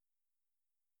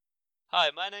Hi,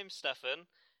 my name's Stefan,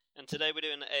 and today we're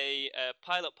doing a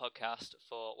pilot podcast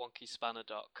for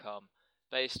WonkySpanner.com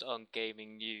based on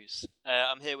gaming news.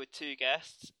 I'm here with two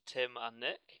guests, Tim and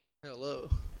Nick. Hello.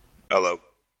 Hello.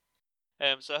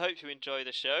 So I hope you enjoy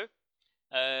the show.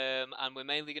 And we're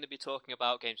mainly going to be talking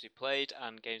about games we played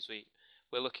and games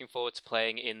we're looking forward to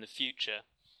playing in the future.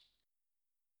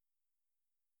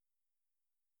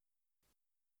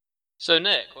 So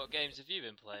Nick, what games have you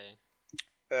been playing?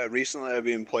 Recently I've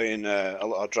been playing a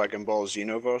lot of Dragon Ball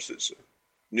Xenoverse. It's a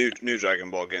new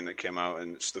Dragon Ball game that came out,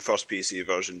 and it's the first PC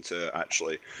version to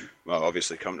actually,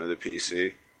 obviously come to the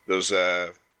PC. There's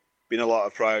been a lot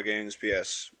of prior games,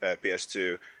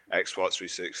 PS2, Xbox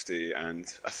 360, and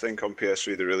I think on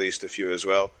PS3 they released a few as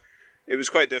well. It was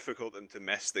quite difficult for them to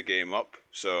mess the game up,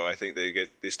 so I think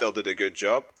they still did a good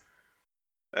job.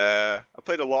 I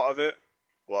played a lot of it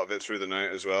through the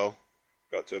night as well.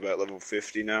 Got to about level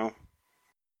 50 now.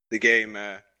 The game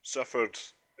suffered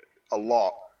a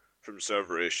lot from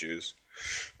server issues.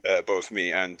 Both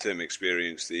me and Tim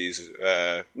experienced these.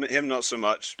 Him not so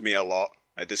much, me a lot.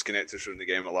 I disconnected from the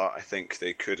game a lot. I think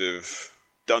they could have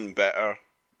done better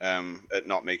at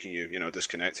not making you,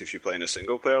 disconnect if you play in a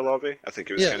single player lobby. I think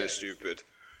it was kind of stupid.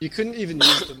 You couldn't even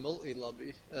use the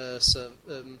multi-lobby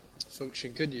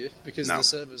function, could you? Because the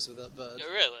servers were that bad.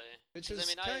 Oh, really? Which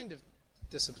was kind of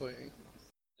disappointing.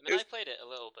 I played it a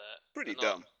little bit. Pretty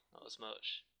dumb. Not as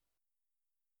much.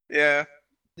 Yeah.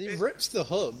 They ripped the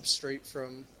hub straight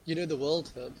from, the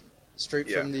World Hub,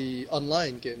 from the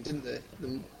online game, didn't they?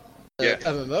 The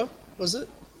MMO, was it?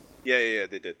 Yeah,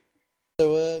 they did.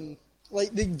 So,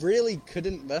 they really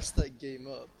couldn't mess that game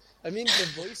up. I mean,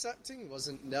 the voice acting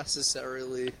wasn't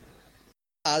necessarily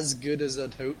as good as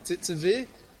I'd hoped it to be,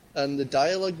 and the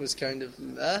dialogue was kind of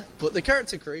meh, but the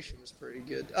character creation was pretty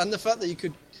good. And the fact that you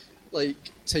could,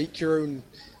 take your own,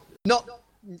 not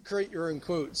create your own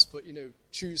quotes, but,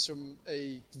 choose from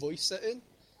a voice setting,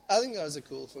 I think that was a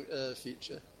cool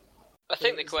feature. I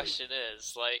think the question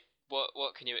is,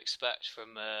 what can you expect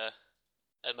from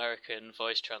American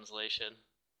voice translation?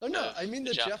 Oh no, I mean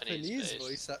the Japanese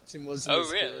voice acting wasn't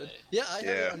as really? good. Yeah, I had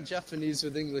it on Japanese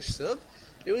with English sub.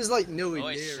 It was nowhere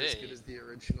near as good as the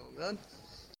original, man.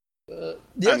 And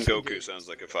Goku sounds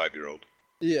like a 5-year-old.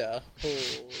 Yeah,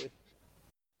 holy.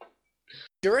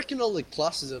 Do you reckon all the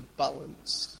classes are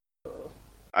balanced?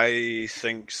 I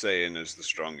think Saiyan is the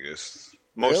strongest.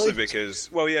 Mostly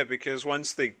really? because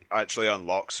once they actually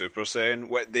unlock Super Saiyan,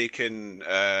 they can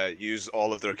use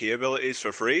all of their key abilities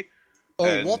for free.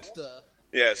 Oh, what the?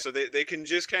 Yeah, so they can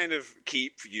just kind of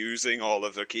keep using all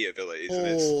of their key abilities.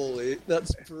 Holy,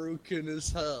 that's broken as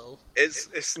hell.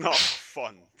 It's not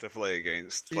fun to play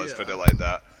against, let's put it like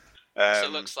that. So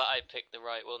it looks like I picked the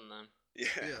right one then.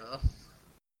 Yeah.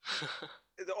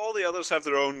 All the others have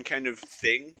their own kind of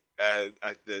thing.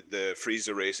 The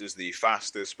Frieza race is the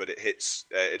fastest, but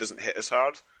it doesn't hit as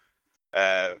hard.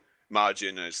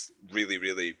 Margin is really,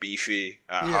 really beefy,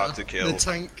 hard to kill. The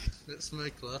tank, that's my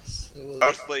class.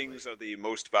 Earthlings are the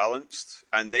most balanced,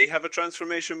 and they have a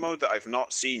transformation mode that I've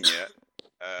not seen yet.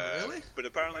 Really? But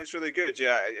apparently it's really good.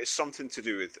 Yeah, it's something to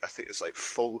do with, I think it's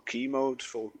full key mode,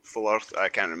 full Earth. I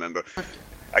can't remember.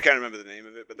 I can't remember the name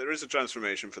of it, but there is a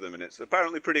transformation for them, and it's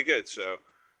apparently pretty good. So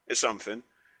it's something.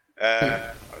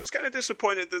 I was kind of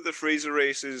disappointed that the Frieza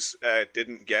races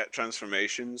didn't get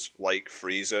transformations like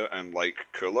Frieza and like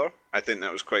Cooler. I think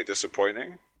that was quite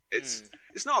disappointing. It's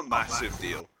not a massive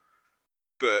deal,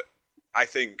 but I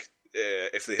think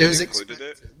if they had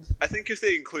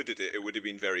included it, it would have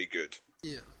been very good.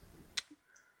 Yeah.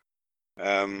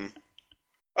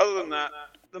 Other than that,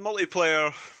 the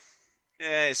multiplayer,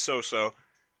 it's so-so.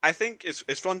 I think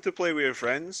it's fun to play with your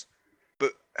friends,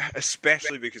 but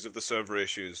especially because of the server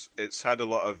issues, it's had a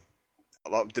lot of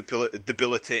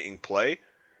debilitating play.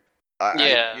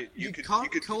 You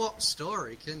can't co-op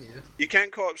story, can you? You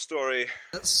can't co-op story.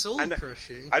 That's soul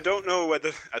crushing. I don't know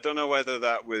whether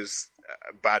that was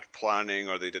bad planning,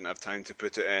 or they didn't have time to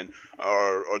put it in,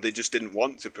 or they just didn't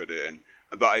want to put it in.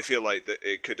 But I feel like that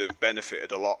it could have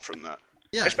benefited a lot from that.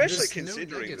 Yeah, especially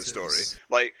considering the story.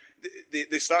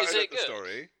 They started the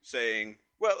story saying,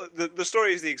 well, the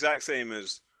story is the exact same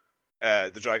as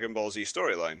the Dragon Ball Z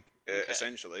storyline.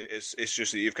 Essentially, it's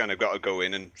just that you've kind of got to go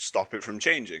in and stop it from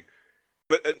changing.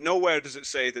 But nowhere does it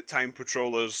say that time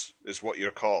patrollers is what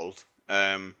you're called.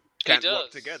 Can't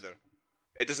work together.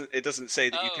 It doesn't say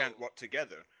that you can't work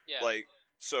together. Yeah.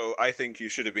 So I think you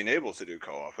should have been able to do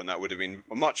co-op, and that would have been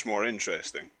much more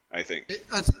interesting, I think.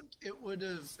 I think it would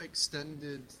have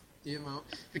extended the amount,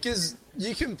 because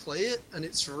you can play it and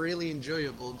it's really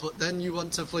enjoyable, but then you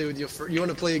want to play with you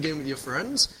want to play a game with your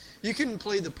friends. You can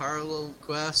play the parallel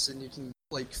quests and you can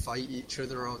like fight each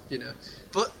other or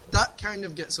but that kind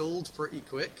of gets old pretty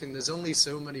quick, and there's only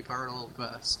so many parallel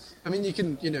quests. I mean, you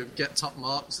can get top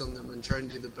marks on them and try and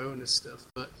do the bonus stuff,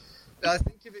 but I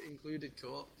think if it included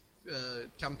co-op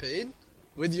campaign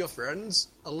with your friends,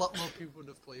 a lot more people would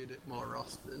have played it more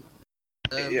often.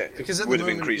 Because at the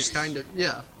moment it's kind of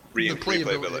the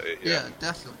playability. Yeah,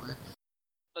 definitely.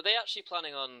 Are they actually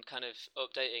planning on kind of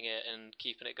updating it and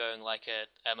keeping it going like a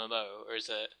MMO, or is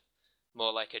it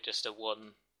more like just a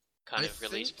one kind of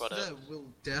release product? There will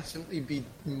definitely be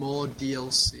more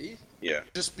DLC. Yeah.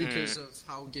 Just because of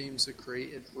how games are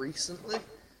created recently.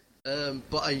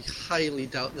 But I highly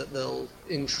doubt that they'll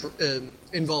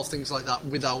involve things like that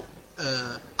without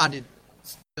added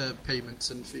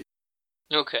payments and fees.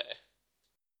 Okay.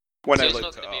 So it's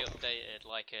not going to be updated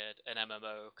like an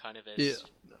MMO kind of is.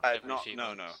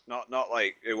 Not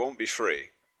like it won't be free.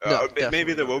 No,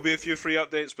 maybe there will be a few free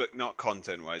updates, but not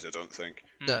content-wise, I don't think.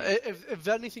 No, if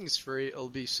anything's free, it'll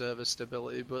be server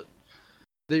stability, but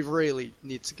they really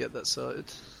need to get that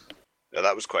sorted. Yeah,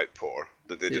 that was quite poor.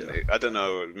 That they didn't. I don't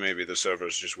know. Maybe the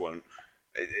servers just weren't.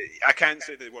 I can't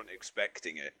say they weren't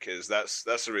expecting it, because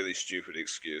that's a really stupid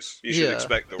excuse. You should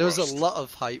expect the worst. There was a lot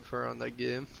of hype around that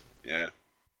game. Yeah.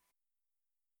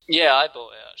 Yeah, I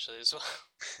bought it actually as well.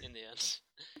 In the end.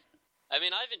 I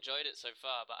mean, I've enjoyed it so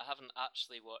far, but I haven't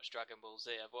actually watched Dragon Ball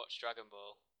Z. I've watched Dragon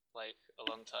Ball, like, a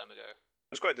long time ago. I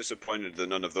was quite disappointed that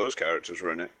none of those characters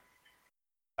were in it.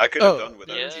 I could have done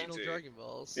without GT. Dragon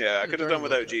Balls. Yeah, I could have done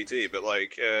without GT, but,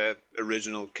 like,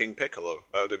 original King Piccolo.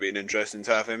 That would have been interesting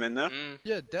to have him in there. Mm.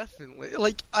 Yeah, definitely.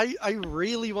 Like, I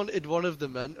really wanted one of the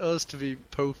mentors to be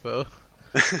Popo.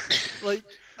 Like,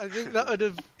 I think that would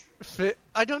have fit.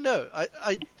 I don't know.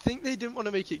 I think they didn't want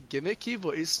to make it gimmicky,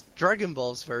 but it's Dragon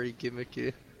Ball's very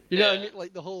gimmicky. You know what I mean?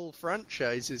 Like, the whole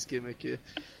franchise is gimmicky.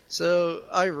 So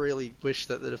I really wish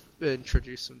that they'd have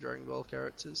introduced some Dragon Ball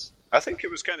characters. I think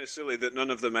it was kind of silly that none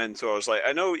of the mentors, like,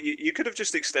 I know you could have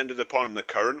just extended upon the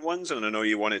current ones, and I know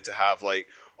you wanted to have, like,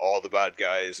 all the bad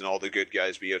guys and all the good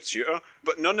guys be your tutor,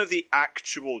 but none of the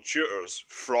actual tutors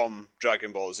from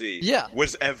Dragon Ball Z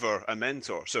was ever a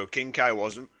mentor. So King Kai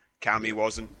wasn't, Kami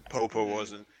wasn't, Popo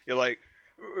wasn't. You're like,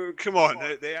 come on,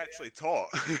 they actually taught.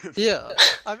 Yeah,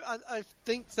 I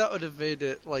think that would have made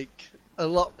it, like, a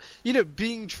lot,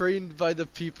 being trained by the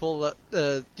people that,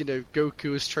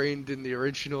 Goku was trained in the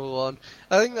original one.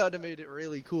 I think that would have made it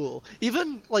really cool.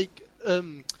 Even, like,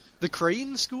 the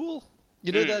Crane School,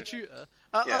 their tutor.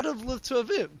 I'd have loved to have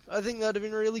him. I think that'd have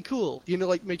been really cool.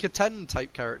 Like, make a 10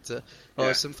 type character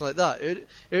or something like that.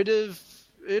 It'd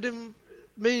have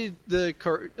made the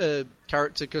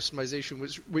character customization,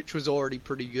 which was already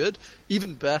pretty good,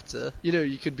 even better.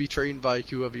 You could be trained by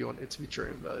whoever you wanted to be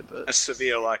trained by. But a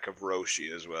severe lack of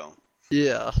Roshi as well.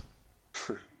 Yeah.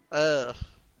 What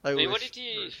did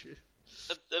you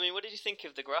think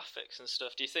of the graphics and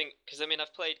stuff? Do you think? Because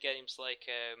I've played games like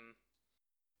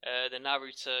the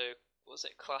Naruto. Was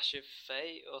it Clash of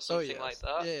Fate or something like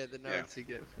that? Yeah, the Naruto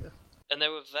game. Yeah. And they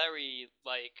were very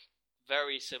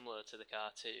similar to the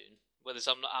cartoon. Whereas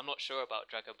I'm not sure about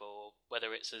Dragon Ball,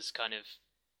 whether it's as kind of.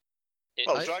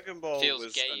 Dragon Ball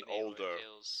was an older.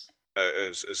 Feels...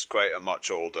 is quite a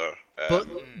much older. But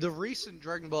the recent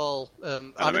Dragon Ball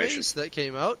animes that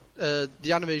came out,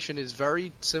 the animation is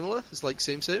very similar. It's like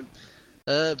same.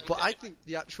 But I think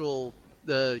the actual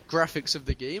graphics of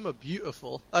the game are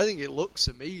beautiful. I think it looks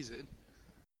amazing.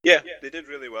 Yeah, they did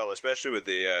really well, especially with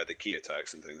the key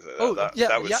attacks and things like that.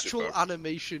 That was the actual super.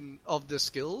 Animation of the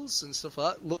skills and stuff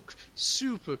like that look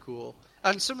super cool.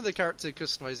 And some of the character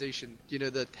customization,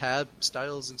 the hair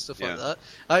styles and stuff like that,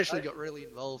 I actually got really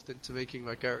involved into making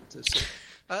my characters. So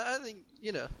I think,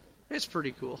 it's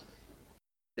pretty cool.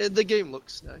 The game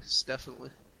looks nice,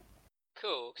 definitely.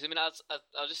 Cool, because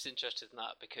I was just interested in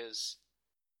that because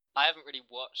I haven't really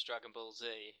watched Dragon Ball Z,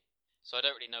 so I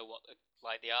don't really know what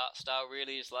the art style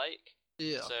really is like.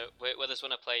 Yeah. So whereas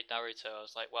when I played Naruto, I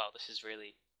was like, wow, this is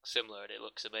really similar and it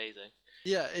looks amazing.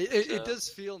 Yeah, it does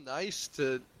feel nice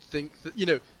to think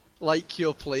that, like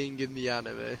you're playing in the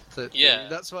anime. Yeah.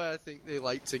 That's why I think they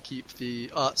like to keep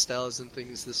the art styles and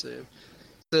things the same.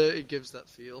 So it gives that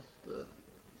feel.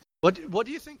 But what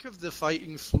do you think of the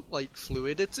fighting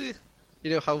fluidity?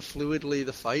 How fluidly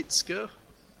the fights go?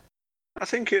 I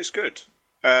think it's good.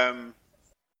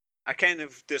 I kind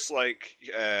of dislike,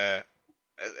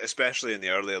 especially in the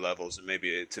earlier levels and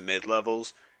maybe to mid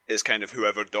levels, is kind of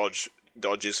whoever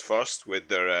dodges first with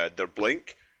their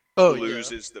blink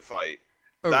loses the fight.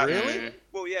 Really?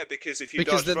 Well, yeah, because if you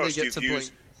dodge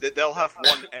first, they'll have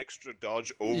one extra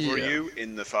dodge over you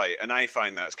in the fight, and I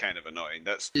find that's kind of annoying.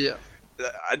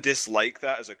 I dislike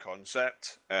that as a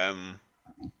concept.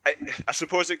 I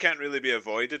suppose it can't really be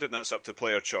avoided, and that's up to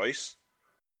player choice.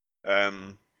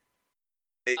 It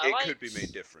could be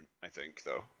made different, I think,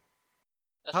 though.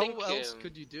 How else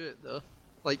could you do it, though?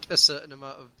 Like, a certain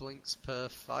amount of blinks per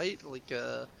fight? Like,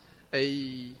 a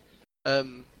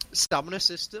stamina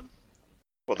system?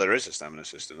 Well, there is a stamina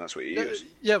system, that's what you use.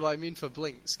 Yeah, but I mean for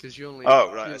blinks, because you only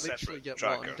literally get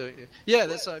tracker. one, don't you? Yeah,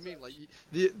 that's what I mean. Like,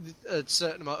 a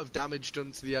certain amount of damage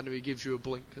done to the enemy gives you a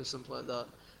blink or something like that.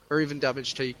 Or even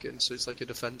damage taken, so it's like a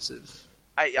defensive.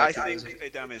 I think a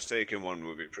damage taken one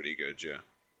would be pretty good, yeah.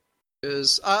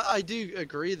 Because I do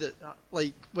agree that,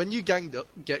 like, when you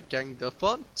get ganged up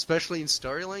on, especially in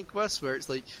storyline quests where it's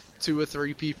like 2 or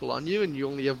 3 people on you and you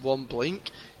only have one blink,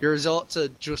 you resort to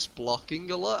just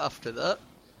blocking a lot after that.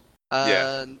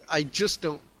 And I just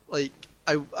don't, like,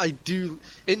 I do,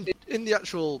 in the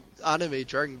actual anime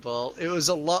Dragon Ball, it was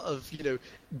a lot of,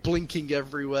 blinking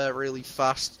everywhere really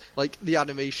fast. Like, the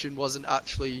animation wasn't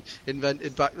actually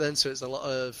invented back then, so it's a lot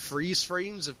of freeze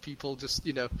frames of people just,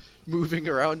 moving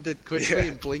around it quickly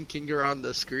and blinking around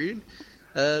the screen.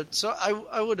 So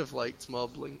I would have liked more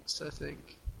blinks, I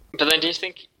think. But then do you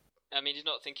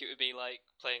not think it would be like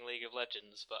playing League of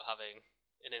Legends, but having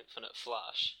an infinite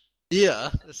flash?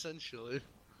 Yeah, essentially.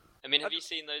 I mean, have you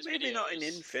seen those videos? Maybe not an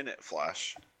infinite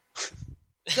flash.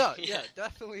 No, yeah,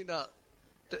 definitely not.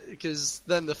 Because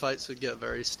then the fights would get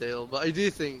very stale. But I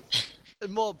do think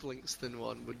more blinks than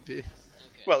one would be. Okay.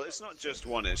 Well, it's not just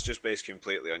one, it's just based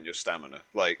completely on your stamina.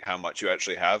 Like, how much you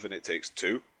actually have, and it takes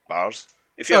 2 bars.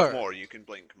 If you have more, you can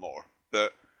blink more.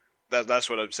 But that's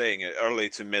what I'm saying. At early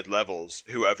to mid-levels,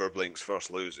 whoever blinks first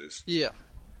loses. Yeah.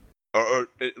 Or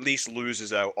at least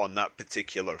loses out on that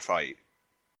particular fight.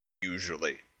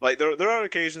 Usually. Like, there are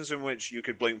occasions in which you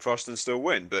could blink first and still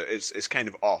win, but it's kind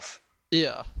of off.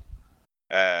 Yeah.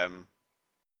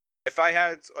 If I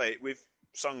had, like, we've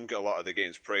sung a lot of the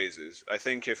game's praises. I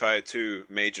think if I had 2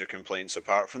 major complaints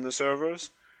apart from the servers,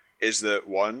 is that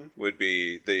one would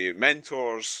be the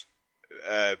mentors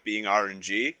being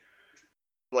RNG.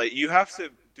 Like, you have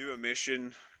to do a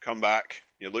mission, come back,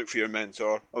 you look for your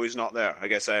mentor. Oh, he's not there. I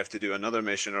guess I have to do another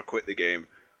mission or quit the game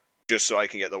just so I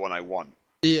can get the one I want.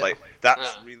 Yeah. Like,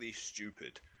 that's really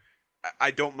stupid.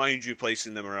 I don't mind you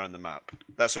placing them around the map.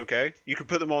 That's okay. You can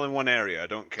put them all in one area. I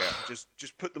don't care.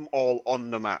 Just put them all on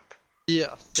the map.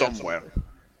 Yeah. Somewhere. Definitely.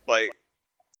 Like,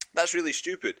 that's really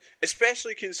stupid.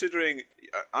 Especially considering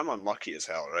I'm unlucky as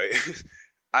hell, right?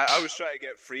 I was trying to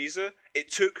get Frieza.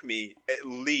 It took me at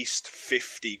least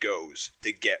 50 goes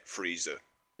to get Frieza.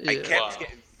 Yeah. I kept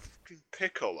getting fucking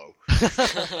Piccolo.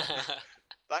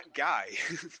 That guy.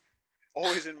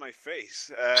 Always in my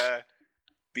face.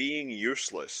 Being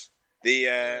useless.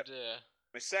 My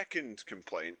second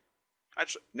complaint.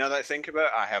 Actually, now that I think about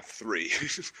it, I have 3.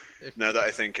 Now that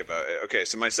I think about it. Okay,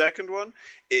 so my second one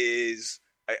is,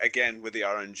 again, with the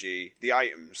RNG, the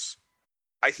items.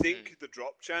 I think the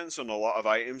drop chance on a lot of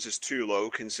items is too low,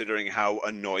 considering how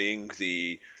annoying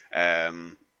the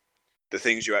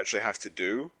things you actually have to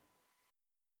do.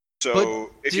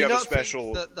 So, if you have a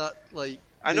special... that like...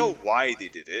 I know why they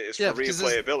did it. It's for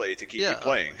replayability to keep you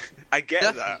playing. I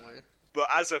get that. But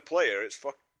as a player,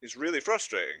 it's really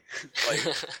frustrating. Like,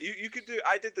 you could do...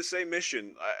 I did the same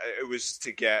mission. It was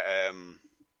to get...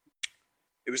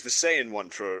 it was the Saiyan one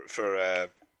for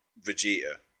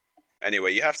Vegeta.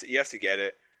 Anyway, you have to get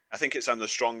it. I think it's I'm the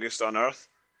strongest on Earth.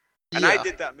 And I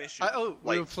did that mission.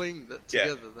 We were playing that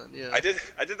together then, yeah. I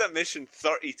did that mission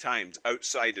 30 times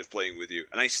outside of playing with you,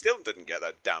 and I still didn't get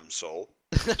that damn soul.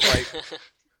 Like,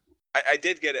 I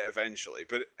did get it eventually,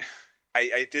 but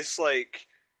I dislike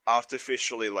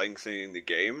artificially lengthening the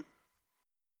game.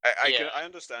 I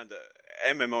understand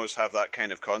that MMOs have that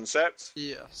kind of concept.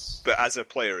 Yes. But as a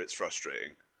player, it's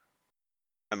frustrating.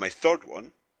 And my third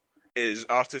one is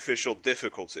artificial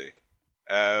difficulty.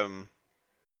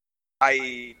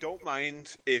 I don't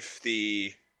mind if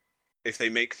they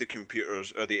make the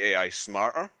computers or the AI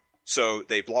smarter, so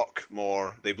they block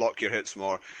your hits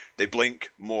more, they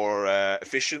blink more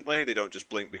efficiently. They don't just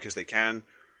blink because they can.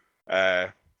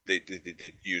 They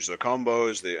use their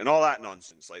combos, and all that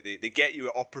nonsense. Like they get you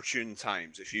at opportune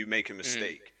times if you make a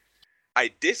mistake. I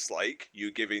dislike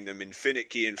you giving them infinite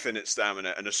key, infinite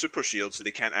stamina, and a super shield so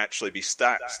they can't actually be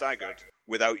staggered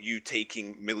without you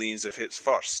taking millions of hits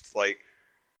first. Like,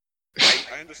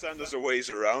 I understand there's a ways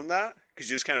around that, because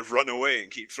you just kind of run away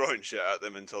and keep throwing shit at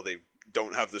them until they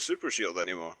don't have the super shield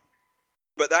anymore.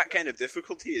 But that kind of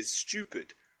difficulty is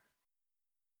stupid.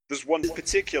 There's one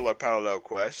particular parallel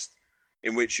quest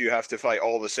in which you have to fight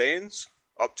all the Saiyans,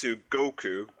 up to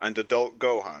Goku and Adult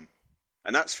Gohan.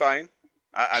 And that's fine.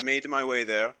 I made my way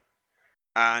there,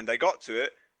 and I got to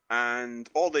it, and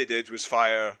all they did was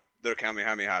fire their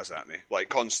Kamehamehas at me, like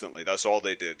constantly. That's all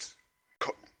they did,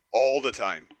 all the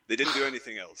time. They didn't do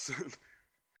anything else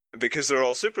because they're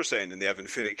all Super Saiyan and they have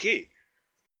Infinite Ki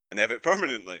and they have it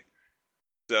permanently.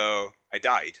 So I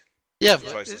died. Yeah,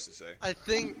 but to say. I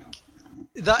think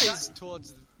that is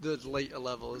towards the later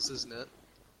levels, isn't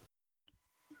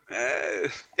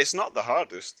it? It's not the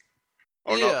hardest.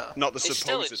 Or not the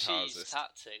supposed it's still a cheese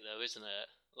tactic, though, isn't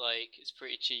it? Like, it's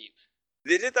pretty cheap.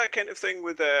 They did that kind of thing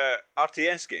with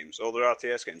RTS games, older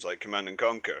RTS games like Command and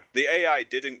Conquer. The AI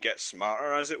didn't get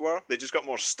smarter, as it were. They just got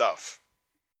more stuff.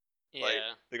 Yeah. Like,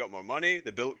 they got more money,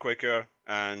 they built quicker,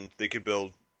 and they could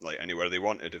build like anywhere they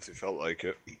wanted if they felt like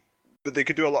it. But they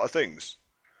could do a lot of things.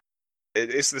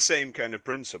 It's the same kind of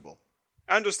principle.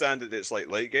 I understand that it's like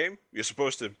late game. You're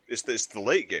supposed to. It's the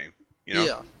late game, you know.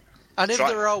 Yeah, and if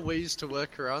there are ways to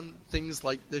work around things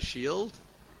like the shield,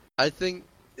 I think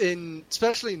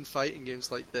especially in fighting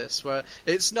games like this, where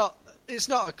it's not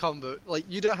a combo. Like,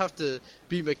 you don't have to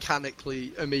be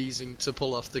mechanically amazing to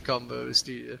pull off the combos,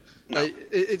 do you? No. Like,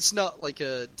 it's not like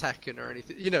a Tekken or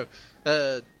anything. You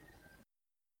know,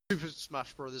 Super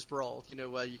Smash Bros. Brawl, you know,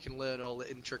 where you can learn all the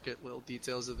intricate little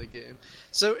details of the game.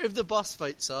 So if the boss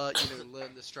fights are, you know,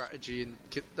 learn the strategy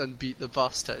and beat the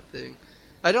boss type thing,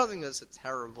 I don't think that's a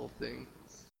terrible thing.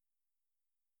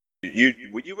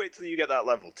 Would you wait till you get that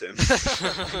level, Tim?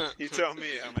 You tell me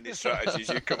how many strategies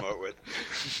you come up with.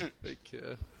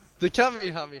 Like, the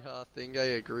Kamehameha thing,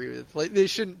 I agree with. Like, they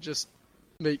shouldn't just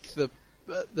make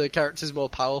the characters more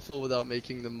powerful without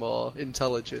making them more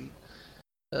intelligent.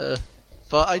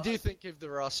 But I do think if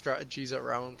there are strategies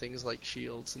around things like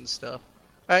shields and stuff,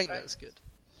 I think that's good.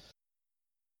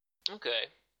 Okay.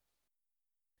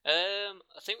 I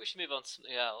think we should move on to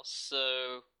something else.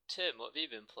 So, Tim, what have you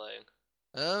been playing?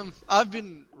 I've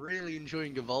been really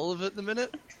enjoying Evolve at the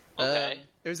minute. Okay.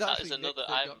 It was actually Nick that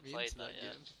I got haven't me played into that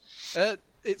game. yet.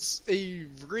 It's a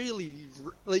really,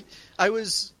 like, I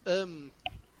was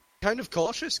kind of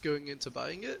cautious going into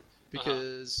buying it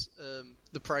because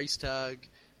the price tag,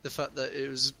 the fact that it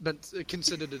was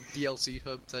considered a DLC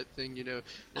hub type thing, you know.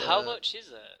 How much is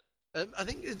it? I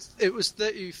think it was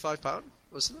 £35,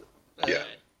 wasn't it? Yeah.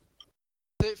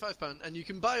 £35, and you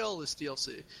can buy all this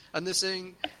DLC. And they're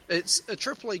saying it's a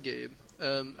AAA game,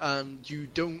 and you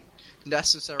don't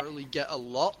necessarily get a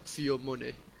lot for your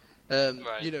money.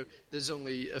 Right. You know, there's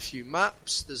only a few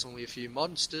maps, there's only a few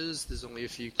monsters, there's only a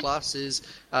few classes,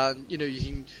 and you know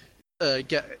you can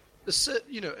get.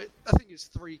 You know, I think it's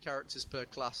 3 characters per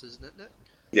class, isn't it, Nick?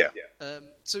 Yeah.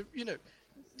 So, you know,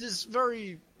 there's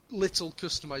very little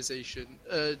customization.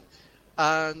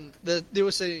 And they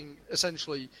were saying,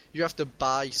 essentially, you have to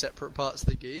buy separate parts of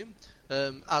the game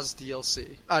as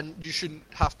DLC. And you shouldn't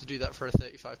have to do that for a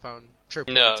 £35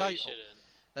 AAA no, title. You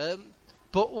shouldn't.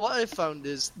 But what I found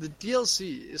is the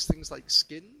DLC is things like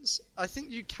skins. I think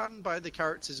you can buy the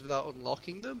characters without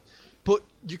unlocking them. But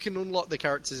you can unlock the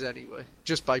characters anyway,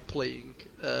 just by playing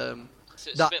So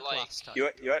it's that a bit class like...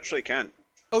 type. You actually can't.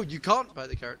 Oh, you can't buy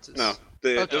the characters? No.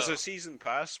 Okay. There's a season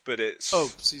pass, but it's... Oh,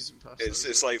 season pass.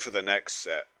 It's like for the next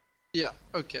set. Yeah,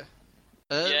 okay.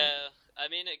 Yeah, I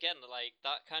mean, again, like,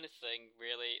 that kind of thing,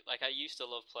 really... Like, I used to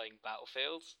love playing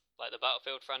Battlefield, like the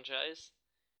Battlefield franchise,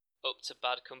 up to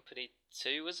Bad Company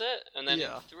 2, was it? And then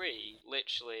in 3,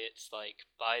 literally, it's like,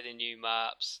 buy the new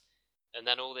maps... And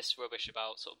then all this rubbish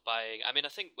about sort of buying... I mean, I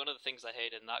think one of the things I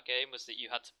hated in that game was that you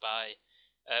had to buy...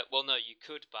 you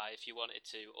could buy, if you wanted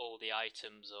to, all the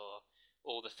items or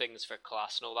all the things for a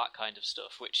class and all that kind of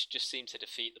stuff, which just seemed to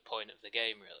defeat the point of the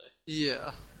game, really.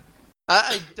 Yeah.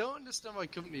 I don't understand why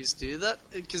companies do that,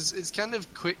 because it's kind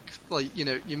of quick, like, you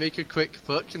know, you make a quick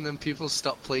buck and then people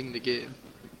stop playing the game.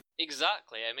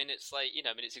 Exactly. I mean, it's like, you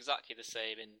know, it's exactly the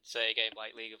same in, say, a game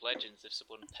like League of Legends. If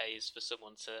someone pays for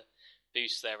someone to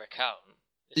boost their account,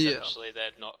 essentially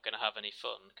they're not going to have any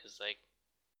fun because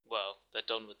they're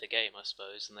done with the game, I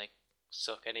suppose, and they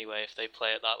suck anyway if they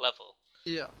play at that level.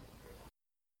 Yeah.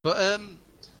 But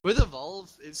with Evolve,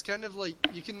 it's kind of like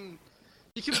you can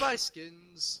buy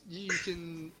skins, you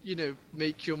can, you know,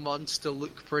 make your monster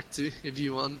look pretty if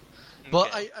you want.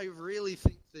 But I really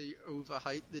think they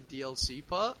overhyped the DLC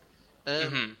part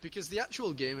because the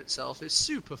actual game itself is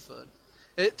super fun.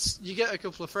 It's you get a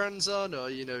couple of friends on, or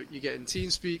you know, you get in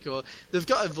TeamSpeak, or they've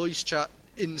got a voice chat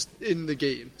in the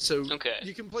game, so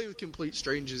you can play with complete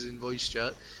strangers in voice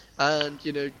chat, and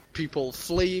you know, people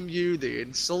flame you, they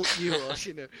insult you, or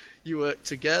you know, you work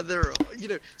together, or you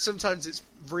know, sometimes it's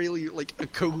really like a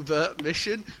covert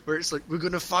mission where it's like, we're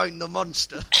gonna find the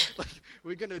monster, like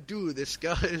we're gonna do this,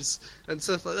 guys, and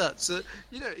stuff like that. So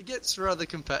you know, it gets rather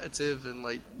competitive, and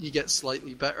like you get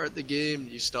slightly better at the game.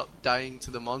 You stop dying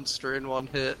to the monster in one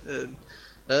hit, and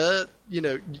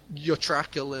your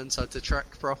tracker learns how to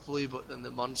track properly, but then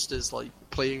the monster's like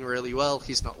playing really well.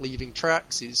 He's not leaving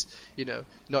tracks. He's,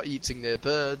 not eating their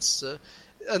birds.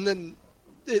 And then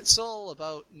it's all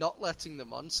about not letting the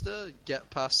monster get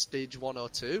past stage 1 or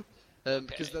 2.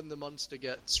 Because then the monster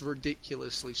gets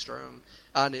ridiculously strong,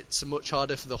 and it's much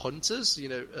harder for the hunters,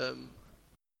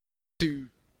 to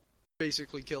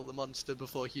basically kill the monster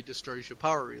before he destroys your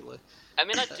power relay. I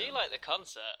mean, I do like the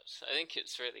concept. I think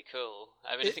it's really cool.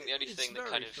 I mean, I think the only thing that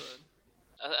kind of...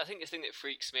 I think the thing that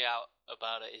freaks me out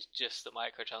about it is just the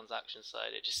microtransaction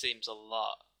side. It just seems a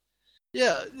lot.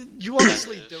 Yeah, you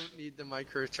honestly don't need the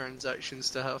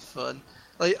microtransactions to have fun.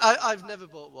 Like, I've never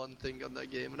bought one thing on that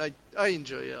game, and I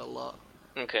enjoy it a lot.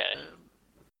 Okay.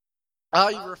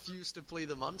 I refuse to play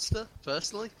the monster,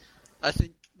 personally. I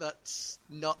think that's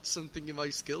not something in my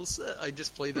skill set. I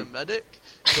just play the medic.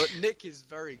 But Nick is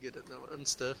very good at the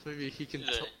monster. Maybe he can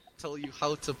tell you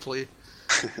how to play,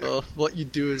 or what you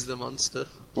do as the monster.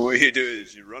 What you do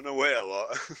is you run away a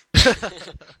lot.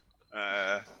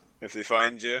 If they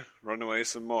find you, run away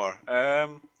some more.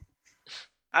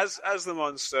 As the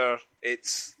monster,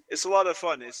 it's a lot of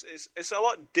fun. It's a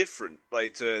lot different,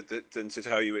 like than to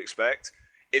how you expect.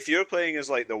 If you're playing as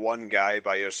like the one guy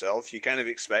by yourself, you kind of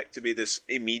expect to be this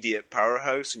immediate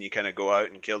powerhouse, and you kind of go out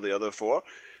and kill the other 4.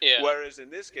 Yeah. Whereas in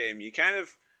this game, you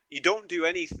don't do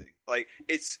anything. Like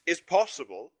it's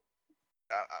possible,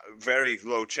 very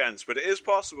low chance, but it is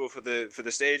possible for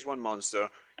the stage 1 monster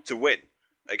to win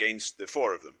against the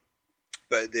 4 of them.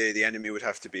 But the enemy would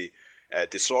have to be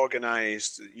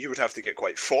disorganized. You would have to get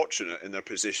quite fortunate in their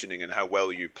positioning and how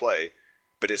well you play,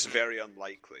 but it's very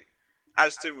unlikely.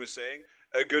 As Tim was saying,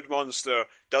 a good monster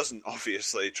doesn't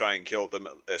obviously try and kill them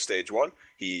at stage 1.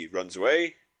 He runs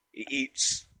away, he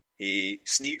eats, he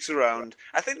sneaks around.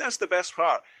 I think that's the best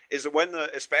part, is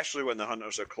that especially when the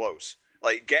hunters are close.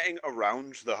 Like, getting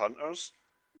around the hunters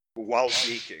while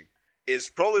sneaking is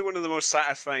probably one of the most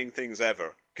satisfying things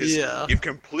ever. Because you've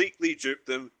completely duped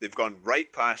them, they've gone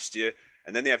right past you,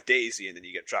 and then they have Daisy, and then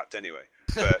you get trapped anyway.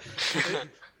 But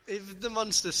if the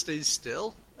monster stays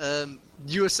still,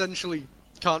 you essentially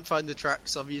can't find the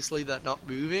tracks, obviously, they're not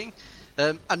moving.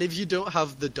 And if you don't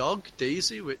have the dog,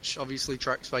 Daisy, which obviously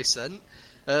tracks by scent,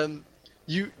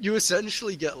 you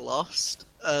essentially get lost.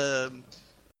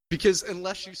 Because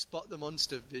unless you spot the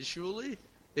monster visually,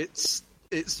 it's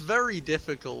very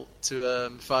difficult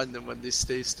to find them when they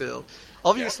stay still.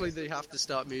 Obviously, they have to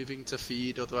start moving to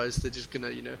feed, otherwise they're just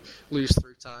gonna, lose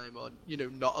through time or,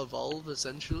 not evolve,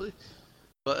 essentially.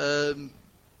 But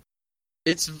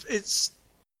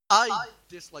I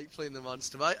dislike playing the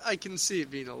monster, but I can see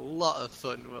it being a lot of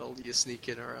fun while you're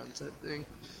sneaking around that thing.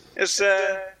 It's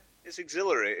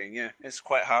exhilarating, yeah. It's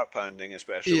quite heart-pounding,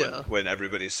 especially when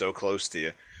everybody's so close to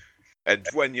you. And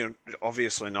when you're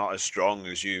obviously not as strong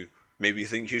as you maybe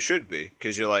think you should be,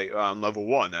 because you're like, I'm level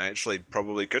 1, I actually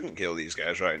probably couldn't kill these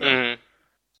guys right now. Mm-hmm.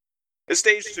 At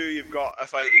stage 2, you've got a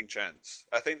fighting chance.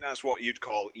 I think that's what you'd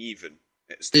call even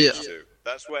at stage 2.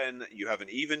 That's when you have an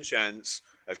even chance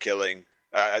of killing,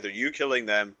 either you killing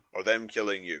them or them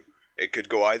killing you. It could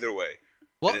go either way.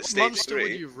 What monster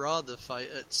would you rather fight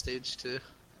at stage 2?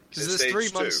 Because there's 3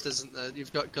 monsters, isn't there?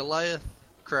 You've got Goliath,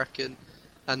 Kraken,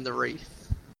 and the Wraith.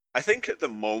 I think at the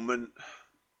moment,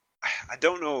 I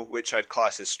don't know which I'd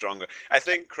class as stronger. I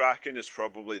think Kraken is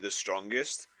probably the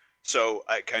strongest. So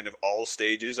at kind of all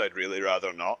stages, I'd really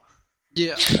rather not.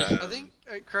 Yeah, I think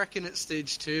at Kraken at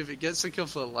stage 2, if it gets a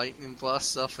couple of lightning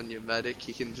blasts off on your medic,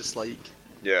 he can just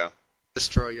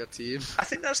destroy your team. I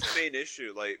think that's the main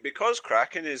issue. Like, because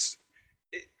Kraken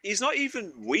he's not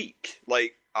even weak.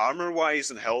 Like,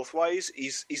 armor-wise and health-wise,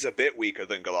 he's a bit weaker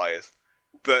than Goliath.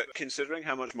 But considering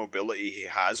how much mobility he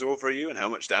has over you and how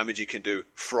much damage he can do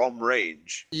from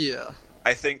range,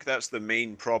 I think that's the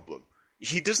main problem.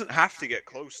 He doesn't have to get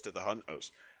close to the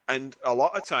hunters. And a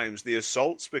lot of times the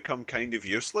assaults become kind of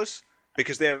useless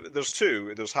because there's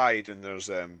 2. There's Hyde and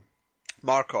there's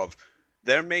Markov.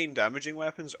 Their main damaging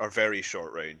weapons are very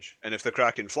short range. And if the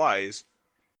Kraken flies,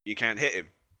 you can't hit him.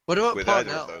 What about with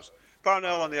Parnell? Either of those.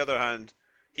 Parnell, on the other hand,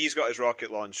 he's got his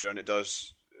rocket launcher and it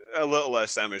does a little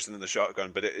less damage than the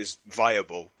shotgun, but it is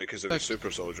viable because of his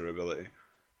super soldier ability.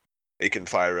 He can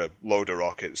fire a load of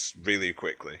rockets really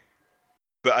quickly.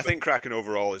 But I think Kraken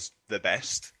overall is the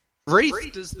best.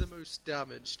 Wraith does the most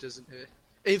damage, doesn't he?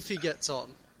 If he gets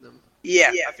on them.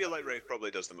 Yeah, I feel like Wraith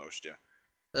probably does the most, yeah.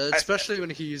 Especially when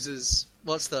he uses...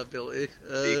 What's that ability?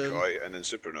 Decoy and then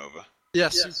Supernova. Yeah,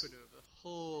 Supernova.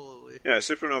 Holy... Yeah,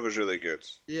 Supernova's really good.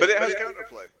 Yeah, but it has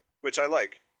counterplay, which I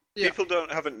like. Yeah. People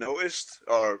haven't noticed,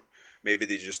 or maybe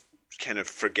they just kind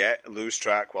of lose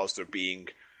track whilst they're being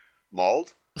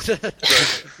mauled.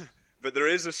 But there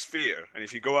is a sphere, and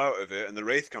if you go out of it and the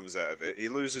Wraith comes out of it, he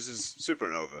loses his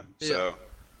supernova. So,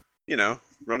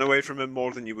 run away from him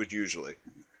more than you would usually.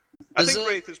 I think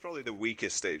Wraith is probably the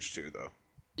weakest stage 2, though.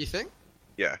 You think?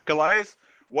 Yeah. Goliath,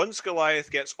 once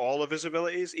Goliath gets all of his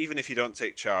abilities, even if you don't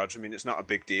take charge, I mean, it's not a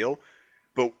big deal.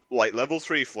 But, like, level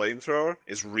 3 Flamethrower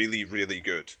is really, really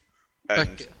good.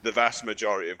 And the vast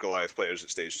majority of Goliath players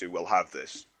at stage 2 will have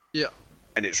this. Yeah.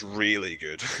 And it's really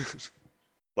good.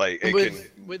 Like, it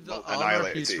with the annihilate armor,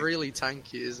 he's really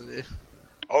tanky, isn't he?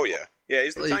 Oh, yeah. Yeah,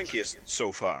 he's the tankiest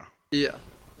so far. Yeah.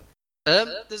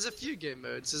 There's a few game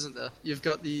modes, isn't there? You've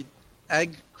got the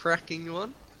egg cracking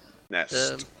one.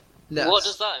 Nest. Nest. What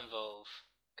does that involve?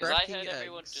 Because I heard Cracking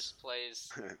everyone eggs. just plays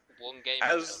one game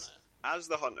mode on it. As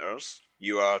the hunters,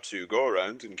 you are to go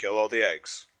around and kill all the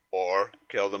eggs, or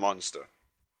kill the monster.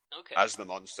 Okay. As the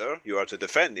monster, you are to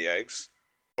defend the eggs,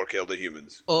 or kill the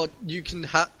humans. Or you can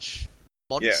hatch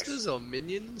monsters or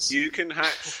minions. You can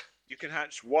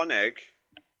hatch one egg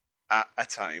at a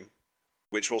time,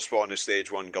 which will spawn a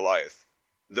stage 1 Goliath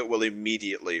that will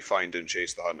immediately find and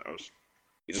chase the hunters.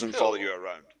 He doesn't follow you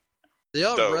around. They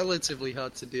are relatively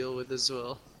hard to deal with as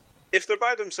well. If they're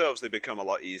by themselves, they become a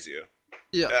lot easier.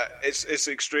 Yeah. It's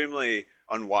extremely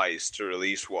unwise to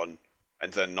release one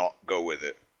and then not go with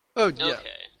it. Oh, yeah. Okay.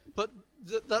 But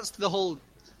that's the whole...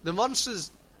 The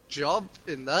monster's job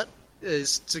in that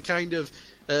is to kind of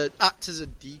act as a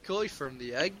decoy from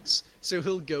the eggs. So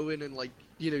he'll go in and, like,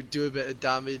 do a bit of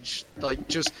damage, like,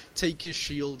 just take his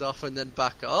shield off and then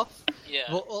back off. Yeah.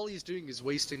 But all he's doing is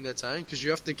wasting their time, because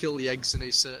you have to kill the eggs in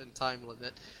a certain time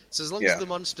limit. So as long as the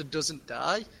monster doesn't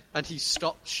die, and he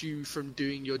stops you from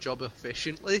doing your job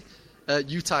efficiently,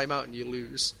 you time out and you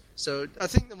lose. So I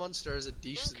think the monster has a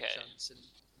decent chance in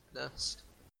Nest.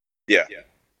 Yeah.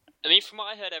 I mean, from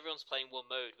what I heard, everyone's playing one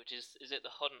mode, which is it the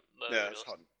hunt mode? Yeah, it's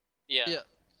hunt. Yeah.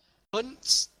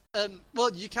 Hunts,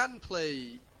 well, you can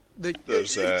play...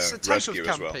 There's it's a type rescue of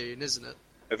as well. campaign, isn't it?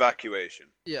 Evacuation.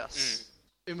 Yes.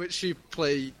 In which you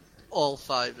play all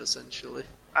 5, essentially.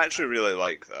 I actually really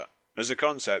like that. As a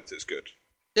concept, it's good.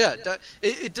 Yeah,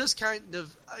 it does kind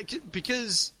of...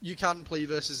 Because you can play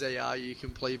versus AI, you can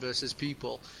play versus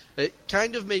people, it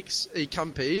kind of makes a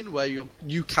campaign where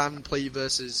you can play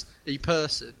versus a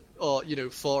person, or,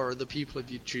 4 other people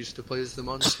if you choose to play as the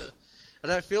monster.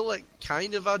 And I feel like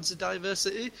kind of adds a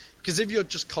diversity, because if you're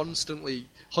just constantly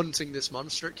hunting this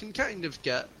monster, it can kind of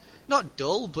get, not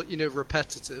dull, but,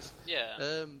 repetitive.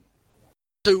 Yeah.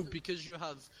 So because you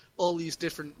have all these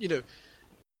different,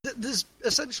 there's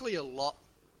essentially a lot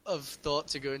of thought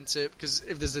to go into it, because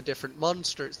if there's a different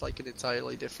monster, it's like an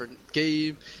entirely different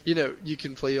game. You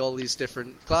can play all these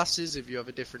different classes. If you have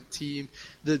a different team,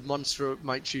 the monster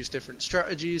might choose different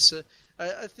strategies. So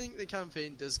I think the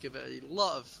campaign does give it a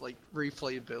lot of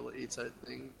replayability type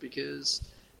thing, because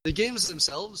the games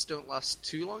themselves don't last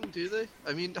too long, do they?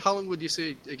 I mean, how long would you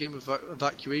say a game of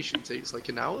evacuation takes? Like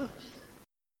an hour?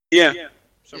 Yeah.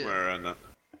 Somewhere around that.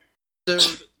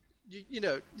 So,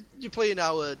 you play an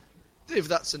hour. If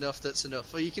that's enough, that's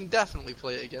enough. Or you can definitely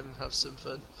play it again and have some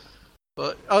fun.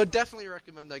 But I would definitely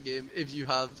recommend that game if you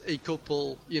have a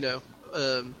couple, a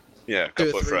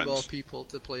couple of friends, more people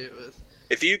to play it with.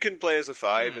 If you can play as a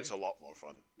 5, it's a lot more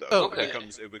fun. Though. Oh, okay.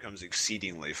 It becomes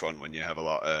exceedingly fun when you have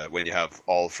when you have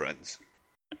all friends.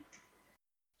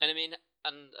 And I mean,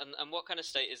 and what kind of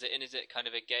state is it in? Is it kind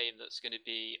of a game that's going to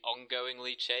be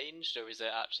ongoingly changed, or is it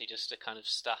actually just a kind of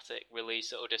static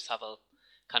release, or just have a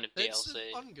kind of DLC? It's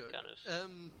ongoing. Kind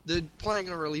of. They're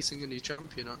planning on releasing a new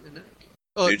champion, aren't they, Nick?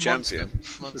 New champion.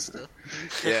 Monster.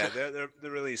 Yeah, they're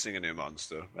releasing a new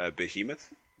monster, Behemoth,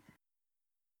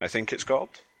 I think it's called,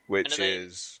 which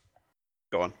is...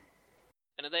 Go on.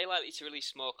 And are they likely to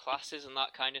release more classes and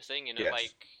that kind of thing?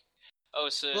 Yes.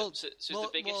 So the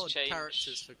biggest more change...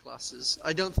 characters for classes.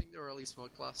 I don't think they'll release more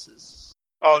classes.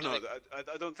 Oh, no,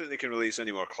 I don't think they can release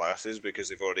any more classes, because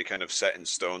they've already kind of set in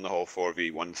stone the whole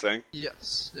 4v1 thing.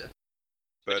 Yes, yeah.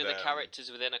 But do the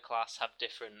characters within a class have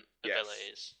different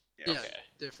abilities? Yeah, okay.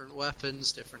 Different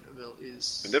weapons, different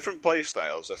abilities, and different play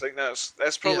styles. I think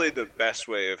that's probably the best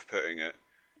way of putting it.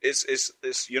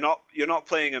 It's you're not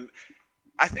playing him.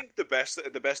 I think the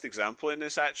best example in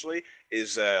this actually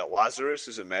is Lazarus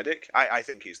as a medic. I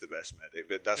think he's the best medic,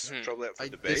 but that's probably up for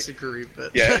debate. I disagree,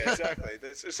 but yeah, exactly.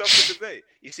 It's up for debate.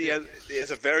 You see, he has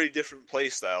a very different play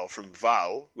style from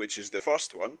Val, which is the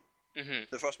first one. Mm-hmm.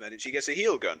 The first medic, she gets a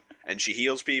heal gun, and she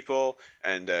heals people,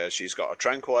 and she's got a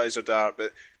tranquilizer dart.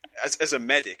 But as a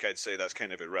medic, I'd say that's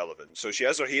kind of irrelevant. So she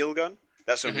has her heal gun.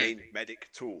 That's her main medic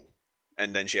tool.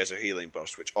 And then she has her healing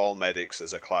burst, which all medics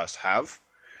as a class have.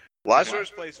 Lazarus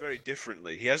plays very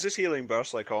differently. He has his healing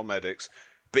burst like all medics,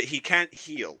 but he can't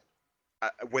heal.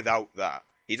 without that.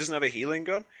 He doesn't have a healing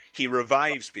gun. He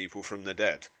revives people from the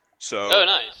dead. So, oh,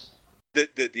 nice.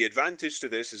 The advantage to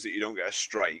this is that you don't get a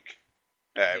strike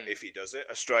if he does it.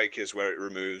 A strike is where it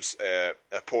removes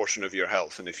a portion of your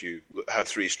health, and if you have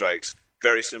 3 strikes,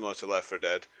 very similar to Left 4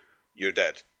 Dead, you're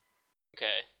dead.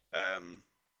 Okay.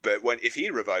 But if he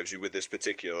revives you with this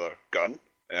particular gun,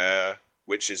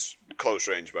 which is close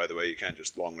range, by the way, you can't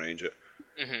just long range it,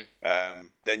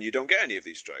 then you don't get any of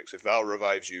these strikes. If Val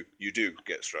revives you, you do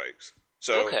get strikes.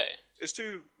 So it's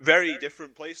 2 very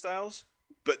different playstyles,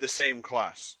 but the same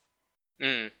class.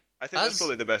 I think that's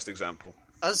probably the best example.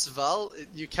 As Val,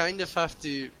 you kind of have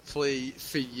to play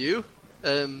for you,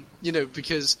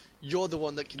 because you're the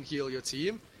one that can heal your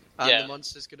team, and the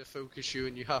monster's going to focus you,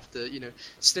 and you have to,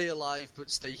 stay alive but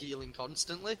stay healing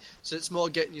constantly. So it's more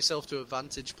getting yourself to a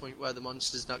vantage point where the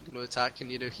monster's not going to attack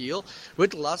and, heal.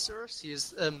 With Lazarus, he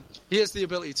has the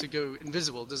ability to go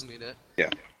invisible, doesn't he, Nick? Yeah.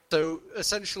 So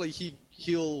essentially,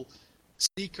 he'll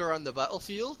sneak around the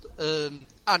battlefield and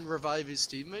revive his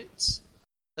teammates.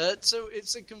 So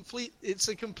it's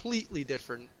a completely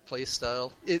different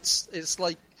playstyle. It's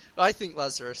like, I think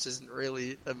Lazarus isn't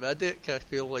really a medic. I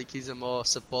feel like he's a more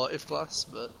supportive class,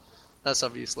 but that's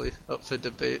obviously up for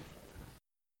debate.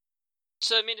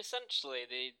 So, I mean, essentially,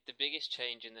 the biggest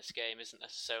change in this game isn't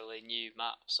necessarily new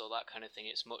maps or that kind of thing.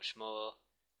 It's much more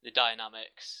the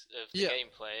dynamics of the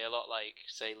gameplay, a lot like,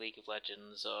 say, League of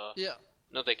Legends or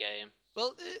another game.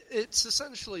 Well, it's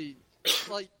essentially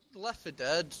like Left 4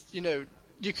 Dead.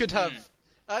 You could have...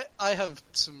 I have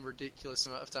some ridiculous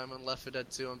amount of time on Left 4 Dead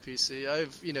 2 on PC. I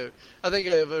think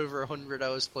I have over 100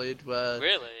 hours played where...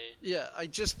 Really? Yeah, I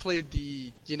just played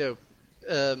the,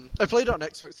 I played it on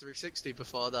Xbox 360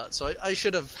 before that, so I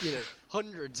should have,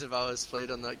 hundreds of hours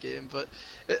played on that game, but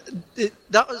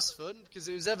that was fun, because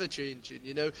it was ever-changing,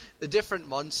 The different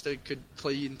monster could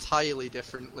play entirely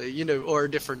differently, or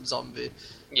a different zombie.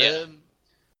 Yeah.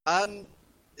 And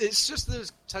it's just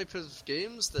those type of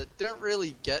games that don't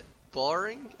really get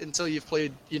boring until you've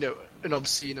played, an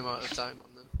obscene amount of time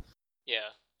on them. Yeah.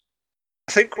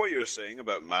 I think what you're saying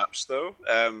about maps, though,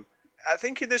 I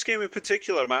think in this game in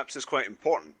particular, maps is quite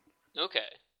important. Okay.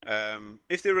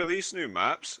 If they release new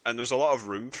maps, and there's a lot of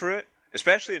room for it,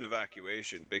 especially in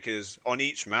Evacuation, because on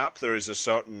each map there is a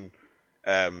certain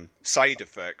side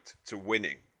effect to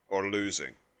winning or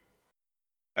losing.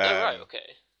 Right, okay.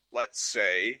 Let's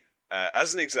say,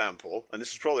 as an example, and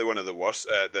this is probably one of the worst,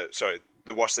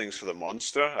 the worst things for the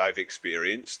monster I've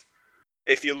experienced.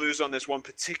 If you lose on this one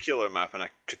particular map, and I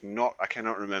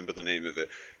cannot remember the name of it,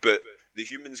 but the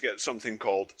humans get something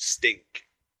called stink,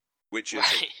 which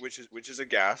is a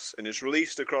gas, and it's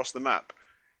released across the map,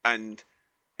 and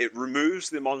it removes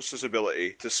the monster's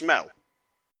ability to smell.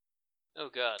 Oh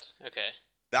god, okay.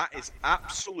 That is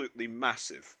absolutely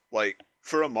massive. Like,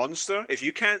 for a monster, if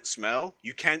you can't smell,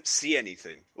 you can't see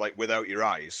anything, like, without your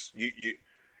eyes.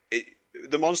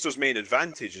 The monster's main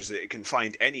advantage is that it can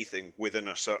find anything within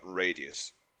a certain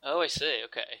radius. Oh, I see,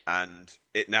 okay. And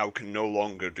it now can no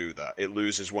longer do that. It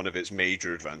loses one of its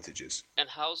major advantages. And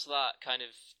how's that kind of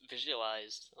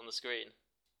visualized on the screen?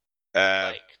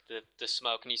 Like, the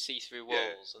smoke, can you see through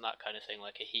walls and that kind of thing,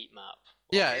 like a heat map?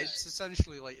 Yeah, it's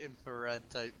essentially like infrared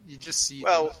type. You just see...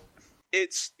 Well,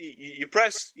 it's... You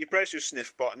press your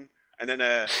sniff button, and then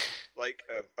a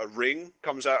ring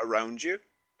comes out around you,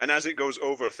 and as it goes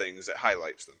over things, it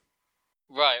highlights them.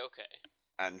 Right, okay.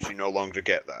 And you no longer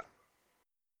get that.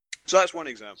 So that's one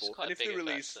example. And if they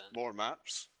release more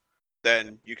maps,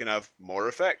 then you can have more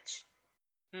effects.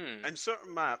 And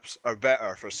certain maps are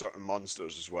better for certain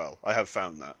monsters as well. I have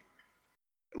found that.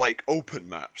 Like, open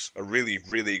maps are really,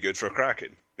 really good for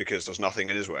Kraken, because there's nothing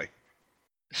in his way.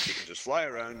 He can just fly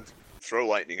around, throw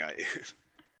lightning at you.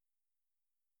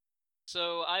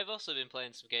 So, I've also been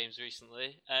playing some games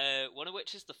recently, one of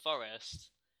which is The Forest,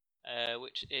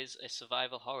 which is a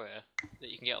survival horror that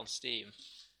you can get on Steam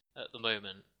at the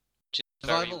moment.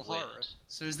 Survival horror?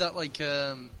 So is that like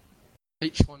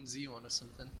H1Z1 or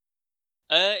something?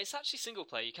 It's actually single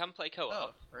player. You can play co-op.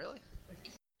 Oh, really?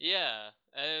 Okay. Yeah.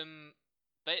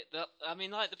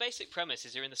 The basic premise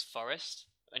is you're in this forest,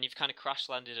 and you've kind of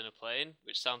crash-landed in a plane,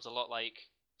 which sounds a lot like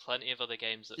plenty of other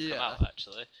games that come out,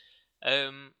 actually.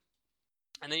 And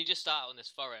then you just start out in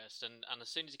this forest, and as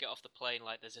soon as you get off the plane,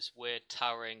 like, there's this weird,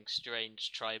 towering,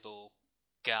 strange, tribal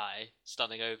guy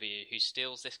standing over you who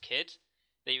steals this kid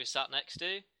that you were sat next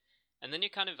to, and then you're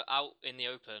kind of out in the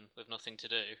open with nothing to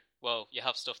do. Well, you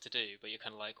have stuff to do, but you're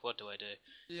kind of like, what do I do?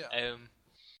 Yeah.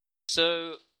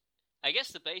 So I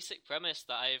guess the basic premise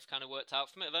that I've kind of worked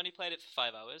out from it, I've only played it for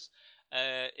 5 hours,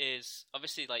 is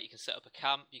obviously like you can set up a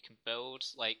camp, you can build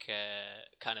like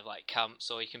kind of like camps,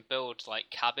 or you can build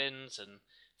like cabins and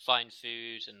find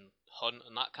food and hunt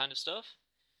and that kind of stuff,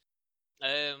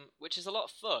 which is a lot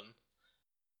of fun.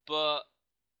 But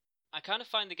I kind of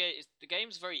find the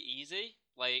game's very easy.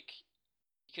 Like,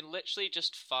 you can literally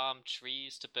just farm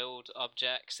trees to build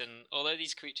objects, and although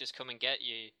these creatures come and get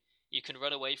you, you can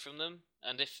run away from them,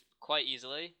 and if quite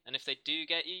easily. And if they do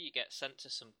get you, you get sent to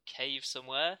some cave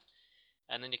somewhere,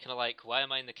 and then you're kind of like, why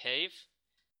am I in the cave?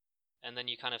 And then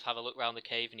you kind of have a look around the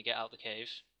cave, and you get out the cave.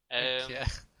 Yeah.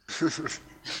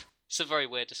 It's a very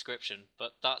weird description,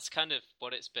 but that's kind of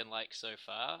what it's been like so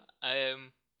far.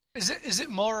 Is it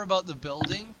more about the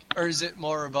building, or is it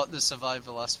more about the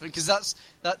survival aspect? Because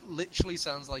that literally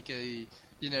sounds like a,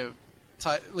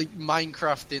 like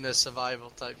Minecraft in a survival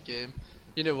type game.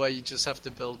 Where you just have to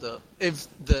build up. If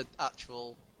the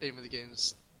actual aim of the game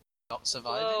is not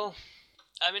surviving. Well,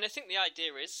 I mean, I think the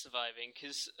idea is surviving,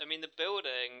 because, I mean, the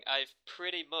building, I've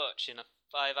pretty much, in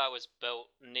 5 hours, built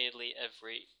nearly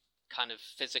every kind of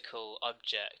physical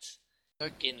object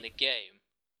in the game.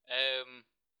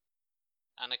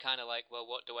 And I kind of like, well,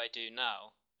 what do I do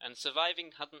now? And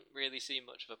surviving hadn't really seemed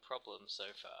much of a problem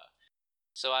so far.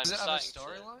 So I'm Does it have a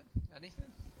starting storyline? Anything?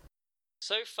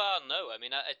 So far, no. I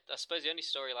mean, I suppose the only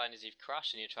storyline is you've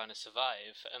crashed and you're trying to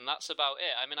survive, and that's about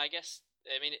it. I mean, I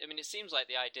mean, it seems like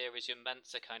the idea is you're meant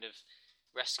to kind of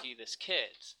rescue this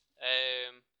kid.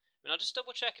 I mean, I'll just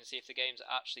double check and see if the game's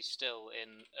actually still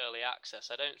in early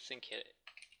access. I don't think it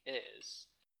is.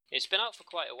 It's been out for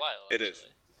quite a while, actually. It is.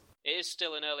 It is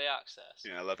still in early access.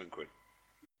 Yeah, 11 quid.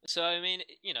 So, I mean,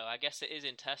 I guess it is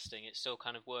in testing. It's still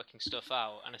kind of working stuff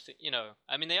out. And I think,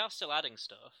 I mean, they are still adding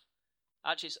stuff.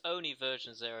 Actually, it's only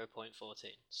version 0.14,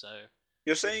 so...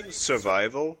 You're saying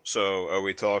survival, so are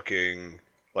we talking,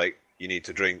 like, you need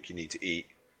to drink, you need to eat?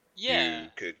 Yeah. You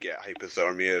could get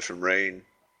hypothermia from rain?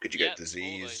 Could you get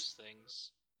disease? All those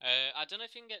things. I don't know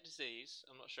if you can get disease,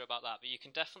 I'm not sure about that, but you can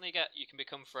definitely you can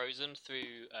become frozen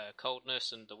through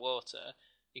coldness and the water.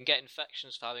 You can get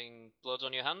infections for having blood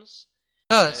on your hands.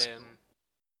 Oh, that's cool.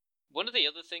 One of the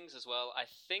other things as well, I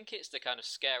think it's to kind of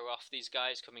scare off these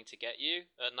guys coming to get you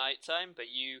at night time, but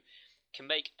you can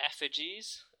make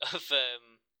effigies of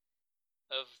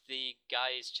the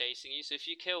guys chasing you. So if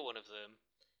you kill one of them,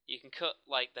 you can cut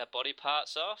like their body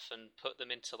parts off and put them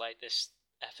into like this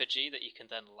effigy that you can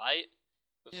then light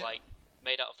with like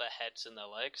made out of their heads and their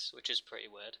legs, which is pretty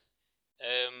weird.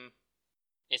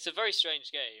 It's a very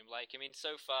strange game. Like, I mean,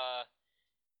 so far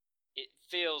it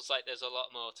feels like there's a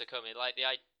lot more to come. Like the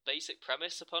basic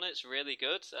premise upon it's really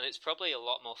good, and it's probably a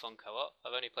lot more fun co-op.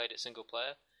 I've only played it single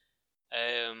player,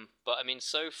 but I mean,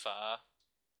 so far,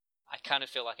 I kind of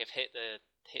feel like I've hit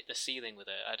the ceiling with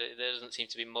it. There doesn't seem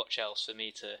to be much else for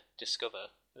me to discover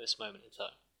at this moment in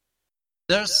time.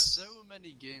 There's so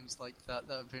many games like that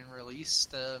have been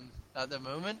released at the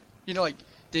moment. Like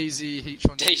Daisy,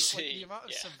 H1Z. Daisy, like the amount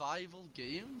of survival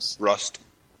games. Rust.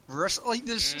 Like,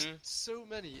 there's just so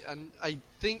many, and I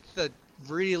think that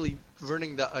really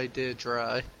running that idea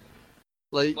dry.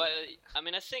 Like, well, I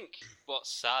mean, I think what's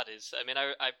sad is, I mean,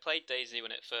 I played Daisy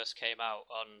when it first came out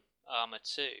on Arma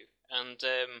 2, and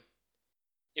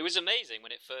it was amazing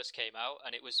when it first came out,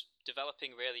 and it was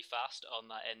developing really fast on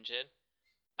that engine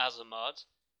as a mod,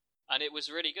 and it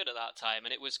was really good at that time,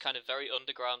 and it was kind of very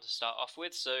underground to start off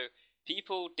with, so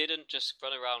people didn't just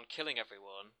run around killing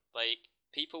everyone. Like,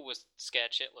 people were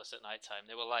scared shitless at night time.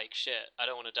 They were like, shit, I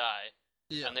don't want to die.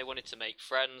 Yeah. And they wanted to make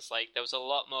friends. Like, there was a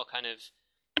lot more kind of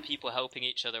people helping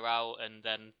each other out, and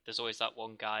then there's always that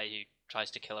one guy who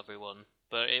tries to kill everyone.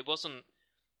 But it wasn't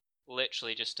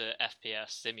literally just a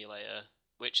FPS simulator,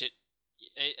 which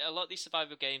a lot of these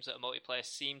survival games that are multiplayer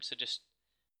seem to just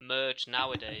merge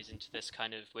nowadays into this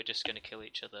kind of, we're just going to kill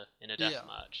each other in a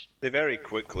deathmatch. They very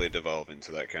quickly devolve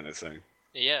into that kind of thing.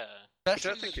 Yeah. Which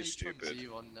I think is stupid.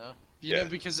 You know,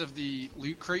 because of the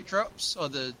loot crate drops, or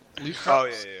the loot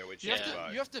drops. Oh, yeah, which you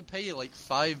have to pay like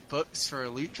 $5 for a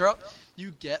loot drop.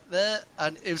 You get there,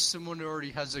 and if someone already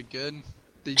has a gun,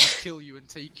 they just kill you and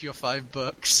take your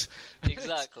 $5.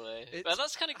 Exactly. Well,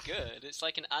 that's kind of good. It's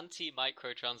like an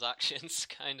anti-microtransactions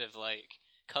kind of like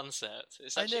concept.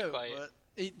 It's actually but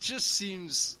it just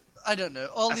seems... I don't know.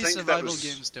 All these survival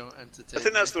games don't entertain I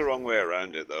think that's me. the wrong way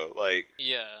around it, though. Like,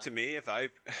 to me, if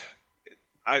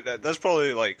that's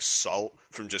probably like salt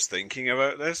from just thinking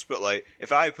about this, but like,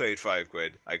 if I paid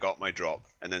 £5, I got my drop,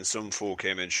 and then some fool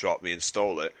came in, shot me, and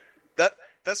stole it,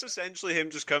 that's essentially him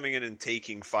just coming in and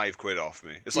taking £5 off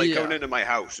me. It's like going into my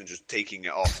house and just taking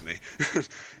it off me.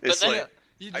 It's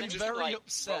You'd be very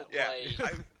upset. Yeah,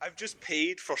 I've just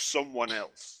paid for someone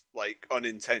else, like,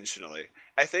 unintentionally.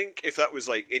 I think if that was,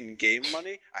 like, in-game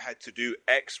money, I had to do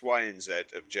X, Y, and Z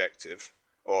objective,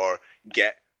 or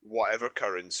get whatever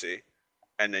currency,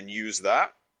 and then use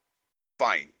that.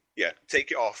 Fine. Yeah, take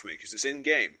it off me, because it's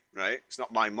in-game, right? It's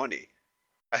not my money.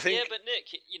 I think... Yeah, but Nick,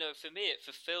 for me, it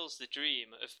fulfills the dream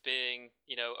of being,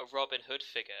 a Robin Hood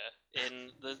figure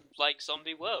in the,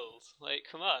 zombie world. Like,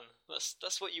 come on.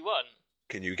 That's what you want.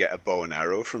 Can you get a bow and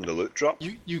arrow from the loot drop?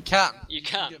 You can. You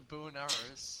can. Get bow and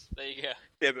arrows. There you go.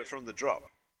 Yeah, but from the drop.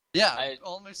 Yeah, I'm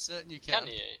almost certain you can. Can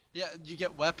you? Yeah, you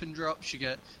get weapon drops, you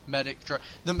get medic drops.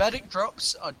 The medic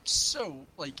drops are so,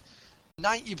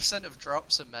 90% of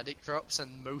drops are medic drops,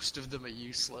 and most of them are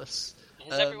useless.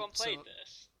 Has everyone played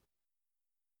this?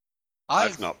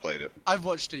 I've not played it. I've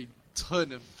watched a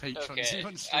ton of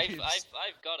H1Z1 streams.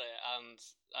 I've got it, and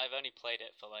I've only played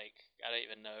it for, I don't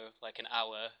even know, an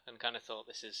hour, and kind of thought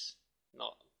this is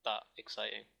not that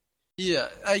exciting. Yeah,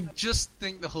 I just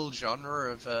think the whole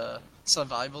genre of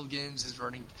survival games is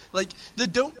running... the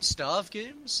Don't Starve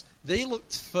games, they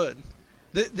looked fun.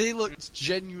 They looked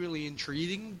genuinely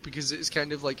intriguing, because it's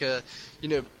kind of like a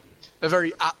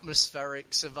very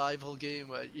atmospheric survival game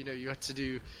where, you had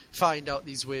to find out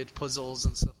these weird puzzles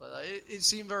and stuff like that. It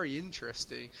seemed very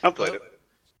interesting. I played it.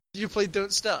 You played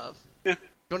Don't Starve? Yeah.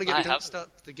 You want to get Don't Starve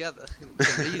together?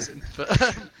 It's amazing. But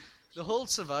the whole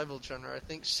survival genre, I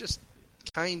think, is just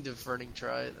kind of running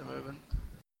dry at the moment.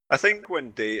 I think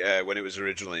when it was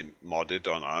originally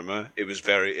modded on Arma, it was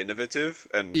very innovative,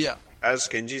 and as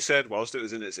Kinji said, whilst it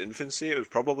was in its infancy, it was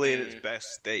probably in its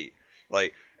best state.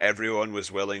 Everyone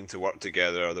was willing to work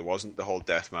together, there wasn't the whole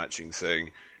deathmatching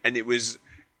thing, and it was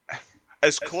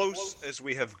as close as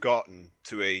we have gotten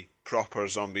to a proper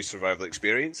zombie survival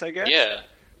experience, I guess. Yeah.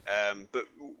 But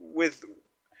with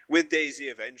DayZ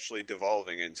eventually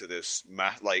devolving into this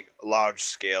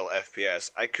large-scale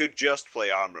FPS, I could just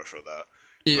play Arma for that.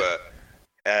 Yeah.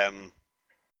 But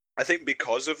I think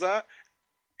because of that,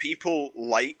 people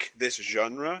like this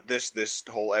genre, this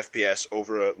whole FPS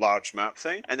over a large map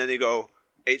thing, and then they go,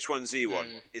 H1Z1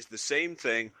 is the same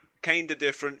thing, kind of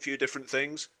different, few different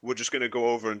things. We're just going to go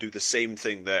over and do the same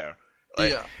thing there.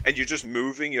 And you're just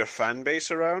moving your fan base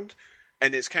around,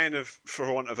 and it's kind of,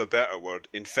 for want of a better word,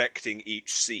 infecting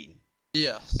each scene.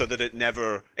 Yeah. So that it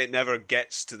never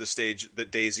gets to the stage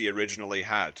that DayZ originally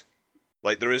had.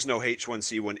 There is no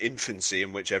H1Z1 infancy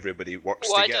in which everybody works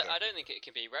together. I don't think it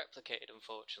can be replicated,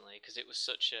 unfortunately, because it was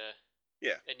such a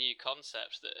new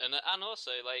concept. And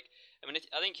also, I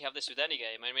think you have this with any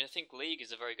game. I think League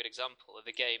is a very good example of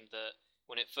a game that,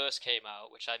 when it first came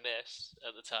out, which I missed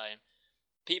at the time,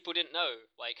 people didn't know,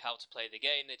 how to play the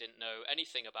game. They didn't know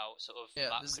anything about sort of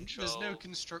map control. There's no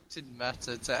constructed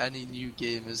meta to any new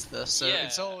game, is there? So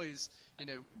it's always,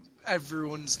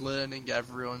 everyone's learning,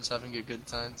 everyone's having a good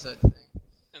time type thing.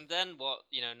 And then what,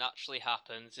 naturally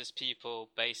happens is people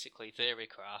basically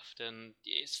theorycraft, and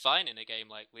it's fine in a game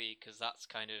like League, because that's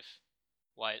kind of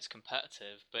why it's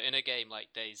competitive. But in a game like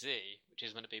DayZ, which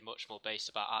is going to be much more based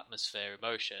about atmosphere,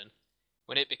 emotion,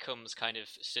 when it becomes kind of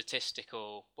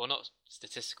statistical, well, not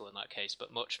statistical in that case,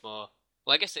 but much more...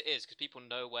 Well, I guess it is, because people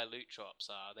know where loot drops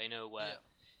are, they know where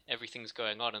everything's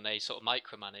going on, and they sort of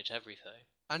micromanage everything.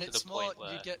 And it's more,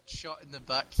 you get shot in the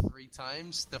back 3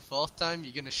 times, the 4th time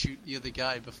you're going to shoot the other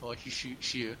guy before he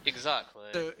shoots you. Exactly.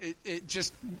 So it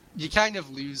just, you kind of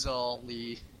lose all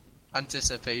the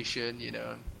anticipation,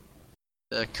 and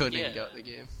the cunning out the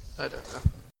game. I don't know.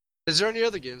 Is there any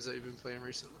other games that you've been playing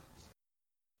recently?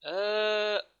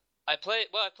 I played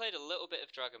a little bit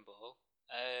of Dragon Ball.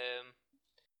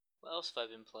 What else have I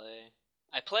been playing?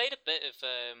 I played a bit of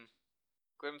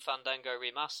Grim Fandango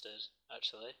Remastered,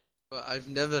 actually. Well, I've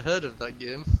never heard of that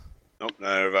game. Nope,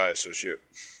 neither have I, so shoot.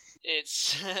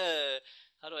 It's...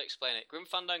 how do I explain it? Grim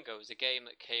Fandango is a game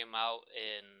that came out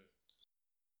in...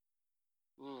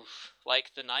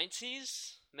 the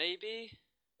 90s, maybe?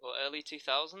 Or early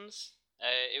 2000s?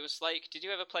 It was did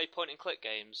you ever play point-and-click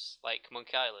games, like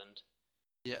Monkey Island?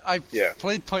 Yeah, I've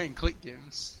played point-and-click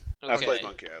games. Okay. I've played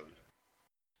Monkey Island.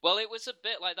 Well, it was a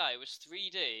bit like that. It was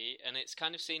 3D, and it's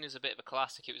kind of seen as a bit of a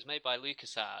classic. It was made by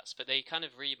LucasArts, but they kind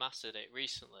of remastered it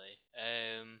recently.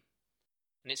 And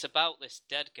it's about this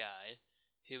dead guy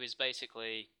who is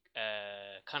basically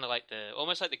kind of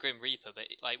almost like the Grim Reaper, but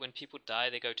when people die,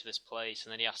 they go to this place,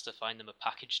 and then he has to find them a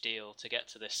package deal to get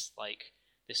to this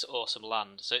this awesome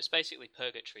land. So it's basically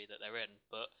purgatory that they're in,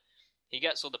 but he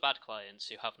gets all the bad clients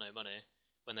who have no money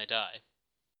when they die,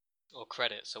 or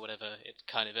credits, or whatever it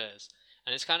kind of is.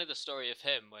 And it's kind of the story of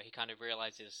him, where he kind of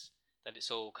realizes that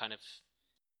it's all kind of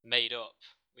made up,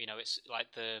 it's like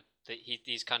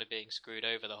he's kind of being screwed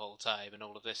over the whole time and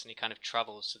all of this, and he kind of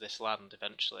travels to this land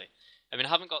eventually. I mean, I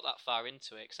haven't got that far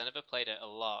into it because I never played it a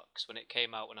lot. Because when it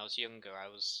came out when I was younger, I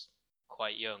was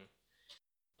quite young.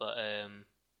 But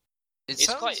it's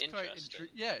quite interesting.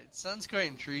 It sounds quite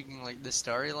intriguing. Like the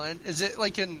storyline, is it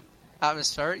like an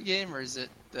atmospheric game or is it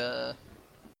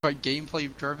quite gameplay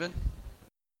driven?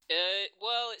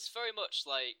 Well, it's very much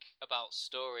like about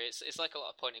story. It's like a lot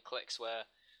of point and clicks where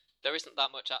there isn't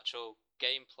that much actual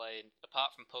gameplay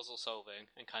apart from puzzle solving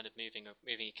and kind of moving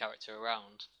your character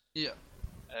around. Yeah.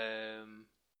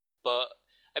 But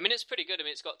I mean, it's pretty good. I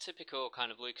mean, it's got typical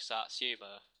kind of LucasArts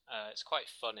humor. It's quite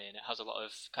funny, and it has a lot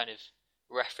of kind of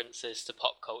references to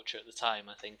pop culture at the time,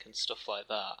 I think, and stuff like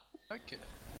that. Okay.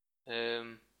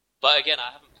 But again,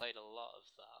 I haven't played a lot of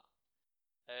that.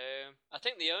 I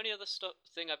think the only other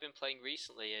thing I've been playing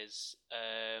recently is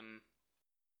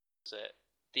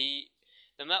the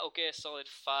Metal Gear Solid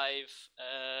 5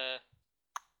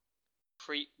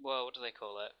 what do they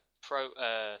call it?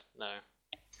 Prologue?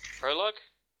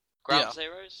 Ground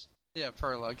Zeroes? Yeah,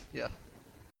 Prologue, yeah.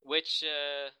 Which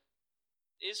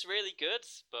is really good,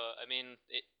 but I mean,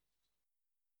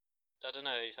 I don't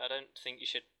know, I don't think you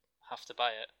should have to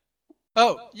buy it.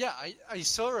 Oh, yeah, I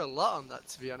saw a lot on that,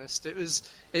 to be honest.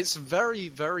 It's very,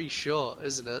 very short,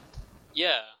 isn't it?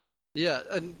 Yeah. Yeah,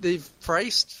 and they've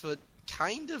priced for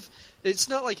it's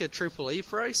not like a AAA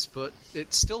price, but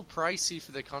it's still pricey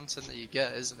for the content that you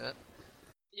get, isn't it?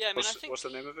 Yeah, I mean, I think... What's the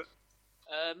name of it?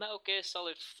 Metal Gear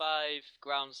Solid 5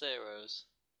 Ground Zeroes.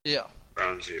 Yeah.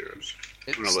 Ground Zeroes.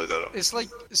 I'm gonna look that up. It's like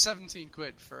 17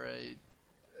 quid for a...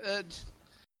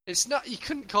 it's not... You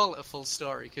couldn't call it a full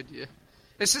story, could you?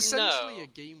 It's essentially a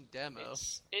game demo.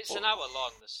 It's an hour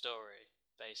long, the story,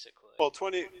 basically. Well,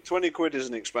 20 quid is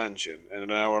an expansion, and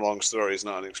an hour long story is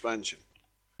not an expansion.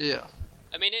 Yeah.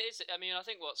 I mean, it is. I mean, I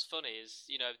think what's funny is,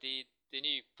 the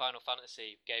new Final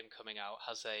Fantasy game coming out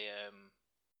has a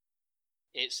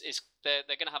they're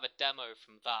going to have a demo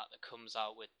from that comes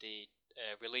out with the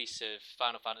release of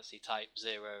Final Fantasy Type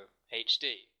 0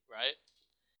 HD, right?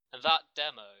 And that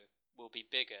demo will be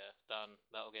bigger than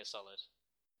Metal Gear Solid,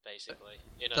 basically.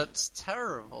 That's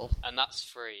terrible. And that's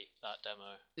free, that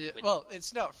demo. Yeah, well,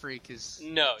 it's not free because...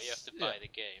 No, you have to buy the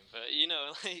game, but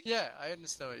Yeah, I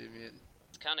understand what you mean.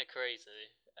 It's kind of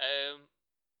crazy.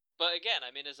 But again,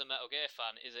 I mean, as a Metal Gear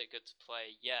fan, is it good to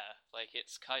play? Yeah,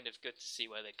 it's kind of good to see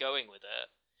where they're going with it.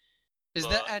 Is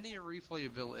there any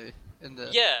replayability in the...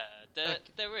 Yeah,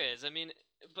 there is. I mean,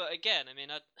 but again, I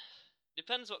mean,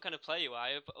 depends what kind of player you are.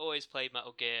 I've always played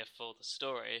Metal Gear for the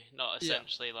story, not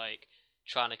essentially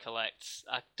trying to collect.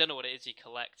 I don't know what it is you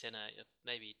collect in it.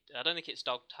 Maybe I don't think it's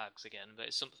dog tags again, but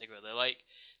it's something or other.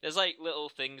 There's little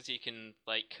things you can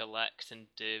collect and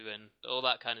do and all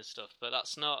that kind of stuff. But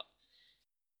that's not.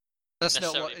 That's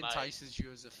not what entices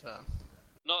you as a fan.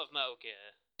 Not of Metal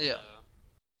Gear. Yeah. So.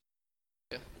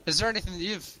 Yeah. Is there anything that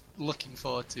you're looking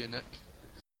forward to, Nick?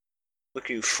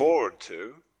 Looking forward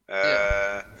to?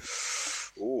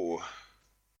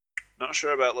 Not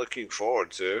sure about looking forward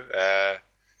to.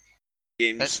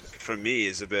 Games for me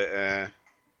is a bit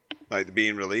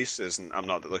being released isn't. I'm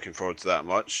not looking forward to that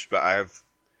much, but I've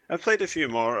played a few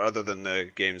more other than the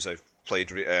games I've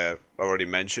played already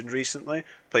mentioned recently.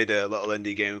 Played a little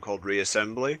indie game called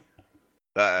Reassembly.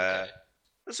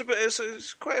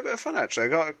 It's quite a bit of fun actually.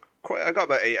 I got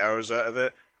about 8 hours out of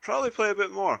it. Probably play a bit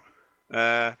more.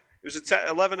 It was a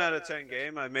 11 out of 10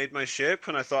 game. I made my ship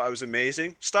and I thought I was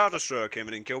amazing. Star Destroyer came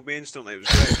in and killed me instantly. It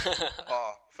was great.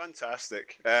 Oh,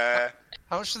 fantastic. How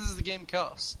much does the game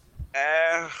cost?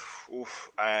 When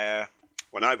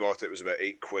I bought it, it was about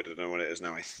 8 quid. I don't know what it is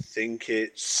now. I think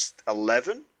it's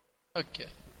 11. Okay.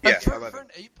 Yeah, for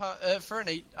an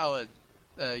 8-hour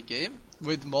game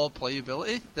with more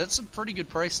playability, that's a pretty good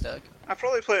price tag. I'll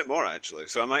probably play it more actually,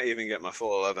 so I might even get my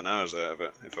full 11 hours out of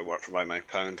it if I work for my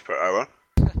pound per hour.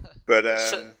 But it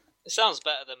sounds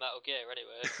better than Metal Gear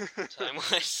anyway,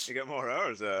 time-wise. You get more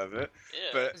hours out of it. Yeah.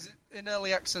 But is it in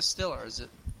early access still, or is it?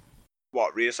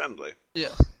 What, Reassembly?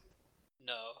 Yeah.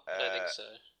 No, I don't think so.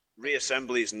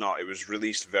 Reassembly is not. It was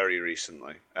released very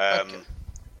recently. Okay.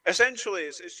 Essentially,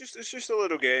 it's just a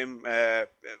little game.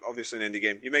 Obviously, an indie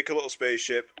game. You make a little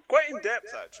spaceship, quite in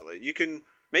depth actually. You can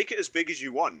make it as big as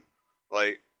you want,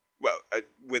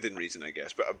 within reason, I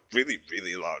guess. But really,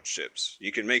 really large ships.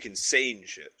 You can make insane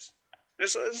ships.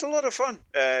 It's a lot of fun.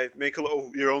 Make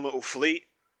your own little fleet.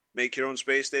 Make your own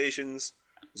space stations.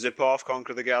 Zip off,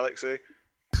 conquer the galaxy.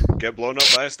 Get blown up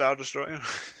by a Star Destroyer.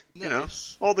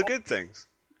 Nice. All the good things.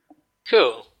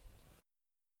 Cool.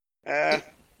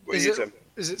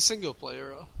 Is it single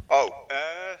player or?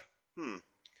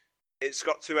 it's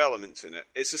got two elements in it.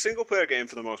 It's a single-player game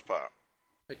for the most part.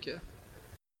 Okay.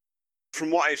 From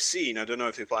what I've seen, I don't know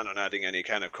if they plan on adding any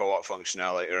kind of co-op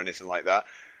functionality or anything like that,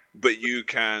 but you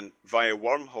can, via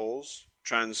wormholes,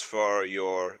 transfer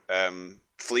your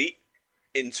fleet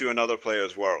into another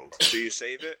player's world. So you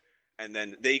save it, and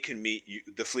then they can meet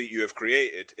the fleet you have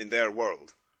created in their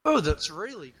world. Oh, that's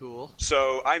really cool.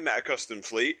 So I met a custom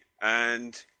fleet,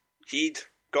 and he'd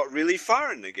got really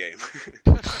far in the game,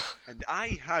 and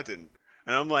I hadn't.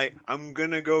 And I'm like, I'm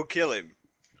gonna go kill him.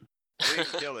 I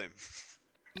didn't kill him.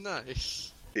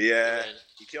 Nice. Yeah,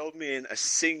 he killed me in a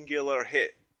singular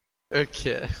hit.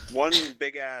 Okay. One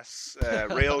big ass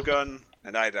railgun,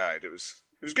 and I died. It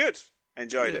was good. I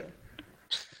enjoyed it.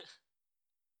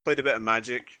 Played a bit of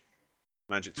Magic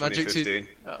 2015.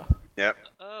 Oh. Yep.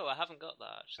 Oh, I haven't got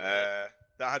that actually.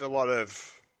 That had a lot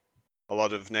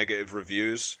of negative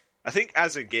reviews. I think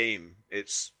as a game,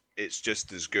 it's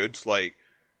just as good. Like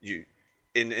you,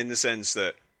 in the sense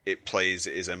that it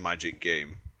is a Magic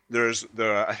game. There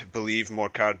are, I believe, more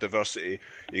card diversity.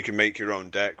 You can make your own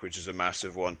deck, which is a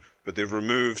massive one. But they've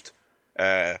removed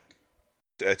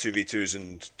 2v2s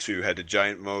and two-headed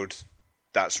giant mode.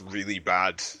 That's really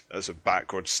bad. That's a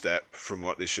backward step from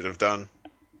what they should have done.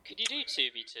 Could you do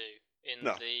 2v2 in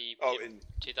No. in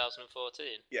 2014?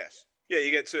 Yes. Yeah,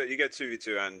 you get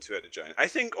 2v2 and two-headed giant. I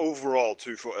think overall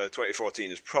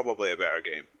 2014 is probably a better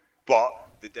game. But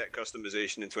the deck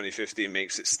customization in 2015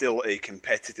 makes it still a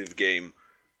competitive game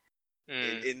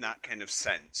in that kind of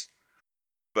sense.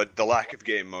 But the lack of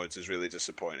game modes is really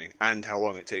disappointing. And how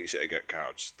long it takes you to get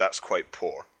cards. That's quite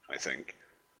poor, I think.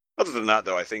 Other than that,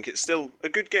 though, I think it's still a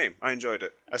good game. I enjoyed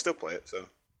it. I still play it, so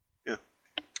yeah.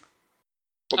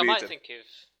 I might think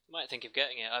of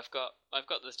getting it. I've got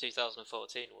the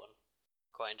 2014 one.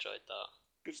 Quite enjoyed that.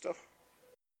 Good stuff.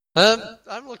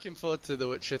 I'm looking forward to The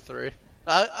Witcher 3.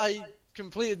 I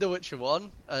completed The Witcher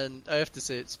 1, and I have to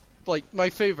say it's like my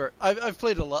favorite. I've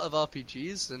played a lot of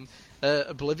RPGs, and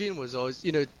Oblivion was always,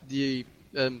 the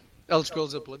Elder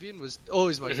Scrolls Oblivion was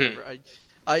always my favorite.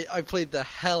 I played the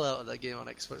hell out of that game on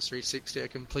Xbox 360. I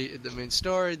completed the main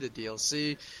story, the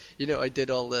DLC. I did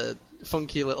all the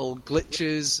funky little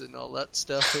glitches and all that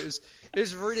stuff. It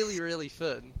was really, really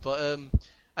fun. But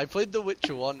I played The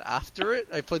Witcher 1 after it.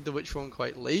 I played The Witcher 1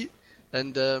 quite late,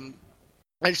 and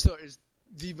I just thought it was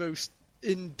the most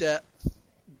in-depth,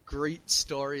 great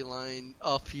storyline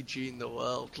RPG in the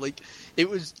world. Like, it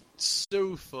was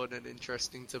so fun and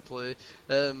interesting to play.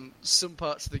 Some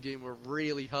parts of the game were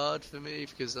really hard for me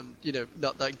because I'm,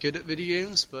 not that good at video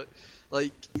games, but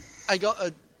like, I got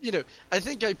I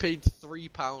think I paid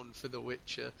 £3 for The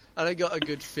Witcher, and I got a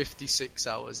good 56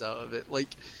 hours out of it.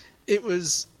 Like, it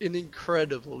was an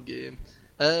incredible game.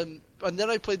 And then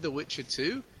I played The Witcher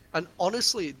 2, and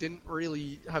honestly, it didn't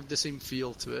really have the same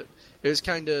feel to it. It was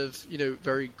kind of,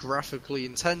 very graphically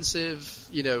intensive.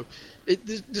 The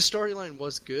storyline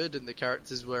was good and the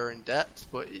characters were in depth,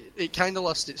 but it kind of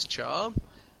lost its charm.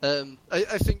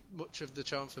 I think much of the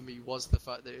charm for me was the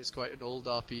fact that it was quite an old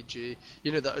RPG,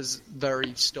 that was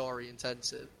very story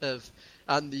intensive,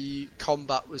 and the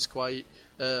combat was quite,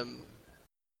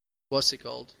 what's it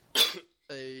called?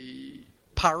 A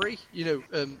parry,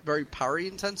 very parry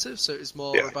intensive, so it's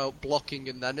more about blocking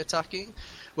and then attacking,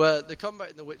 where the combat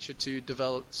in The Witcher 2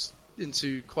 develops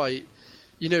into quite,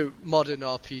 modern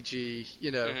RPG,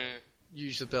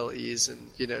 use abilities and,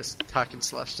 hack and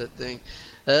slash that thing.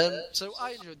 So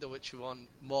I enjoyed The Witcher 1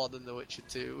 more than The Witcher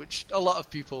 2, which a lot of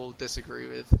people disagree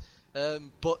with.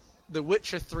 But The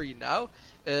Witcher 3 now,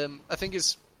 I think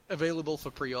is available for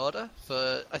pre-order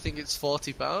for, I think it's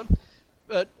 £40,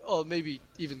 or maybe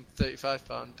even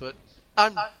 £35, but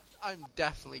I'm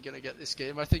definitely going to get this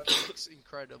game. I think it looks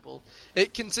incredible.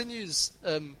 It continues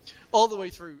all the way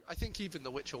through, I think even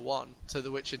The Witcher 1 to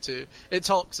The Witcher 2. It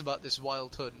talks about this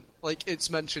wild hunt. Like, it's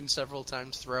mentioned several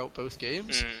times throughout both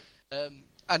games.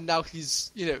 And now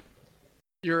he's,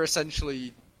 you're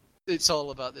essentially, it's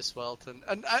all about this wild hunt.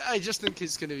 And I just think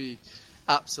it's going to be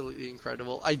absolutely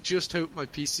incredible. I just hope my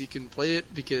PC can play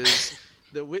it, because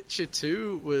The Witcher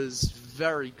 2 was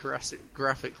very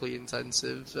graphically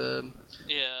intensive.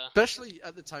 Especially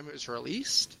at the time it was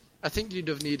released. I think you'd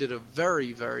have needed a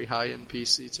very, very high-end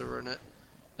PC to run it.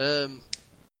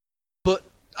 But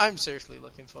I'm seriously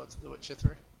looking forward to The Witcher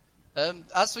 3.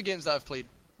 As for games that I've played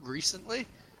recently,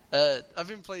 I've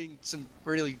been playing some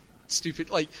really stupid...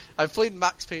 Like, I've played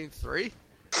Max Payne 3,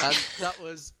 and that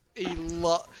was a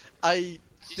lot... Did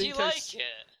you like it?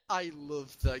 I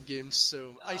loved that game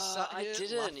so much. I sat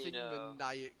here laughing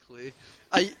maniacally.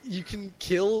 You can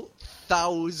kill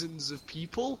thousands of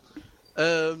people,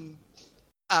 and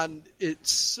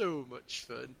it's so much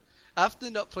fun.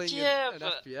 after not playing an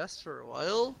but FPS for a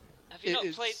while... Have you not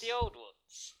played the old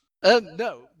ones?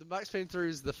 No. The Max Payne 3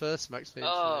 is the first Max Payne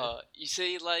 3. Oh, you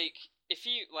see, like, if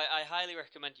you... Like, I highly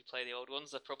recommend you play the old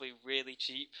ones. They're probably really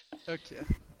cheap. Okay.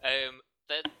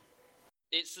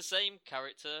 It's the same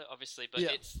character, obviously, but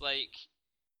it's like...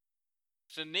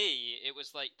 For me, it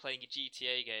was like playing a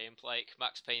GTA game, like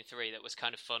Max Payne 3, that was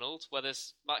kind of funneled,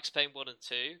 whereas Max Payne 1 and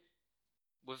 2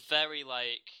 were very,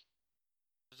 like...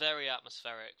 very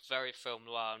atmospheric, very film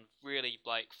noir, and really,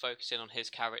 like, focusing on his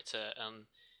character, and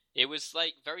it was,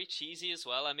 like, very cheesy as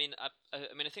well. I mean, I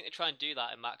think they try and do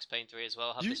that in Max Payne 3 as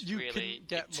well. You really couldn't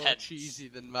get intense... more cheesy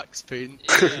than Max Payne.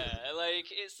 Yeah, like,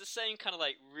 it's the same kind of,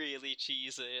 like, really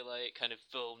cheesy, like, kind of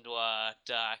film noir,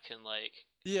 dark, and, like,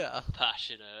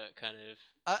 passionate, kind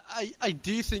of... I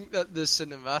do think that the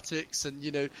cinematics and,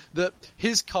 you know, that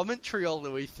his commentary all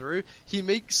the way through, he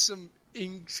makes some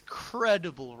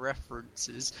incredible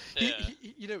references. He,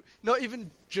 you know, not even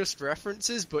just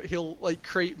references, but he'll like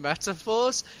create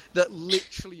metaphors that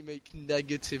literally make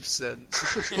negative sense.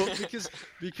 But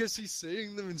because he's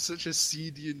saying them in such a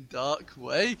seedy and dark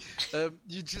way,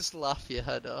 you just laugh your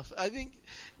head off. I think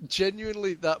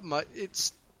genuinely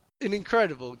it's an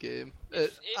incredible game.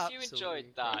 If you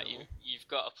enjoyed that, you've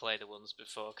got to play the ones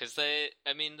before, because they're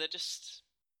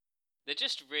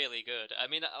just really good. I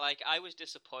mean, like, I was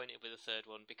disappointed with the third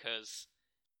one because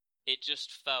it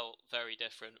just felt very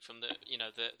different from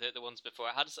the ones before.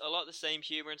 It had a lot of the same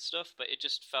humor and stuff, but it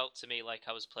just felt to me like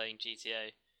I was playing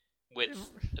GTA with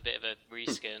a bit of a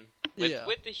reskin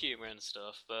with the humor and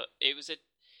stuff. But it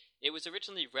was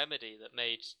originally Remedy that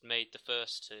made the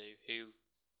first two. Who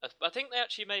I think they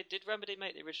actually did Remedy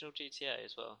make the original GTA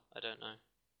as well? I don't know.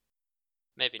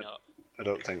 Maybe not. I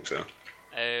don't think so.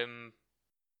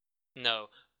 No,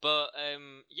 but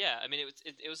yeah, I mean,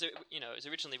 it was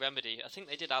originally Remedy. I think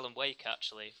they did Alan Wake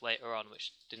actually later on,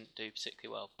 which didn't do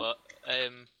particularly well. But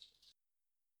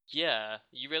yeah,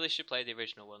 you really should play the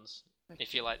original ones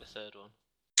if you like the third one.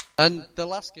 And the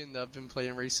last game that I've been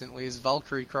playing recently is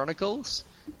Valkyrie Chronicles,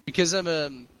 because I'm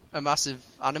a massive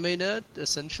anime nerd,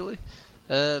 essentially.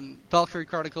 Valkyrie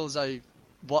Chronicles I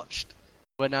watched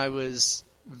when I was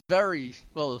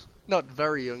not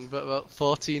very young, but about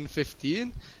 14,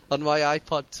 15. On my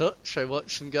iPod Touch, I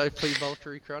watched some guy play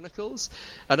Valkyrie Chronicles,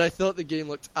 and I thought the game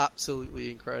looked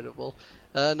absolutely incredible.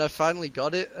 And I finally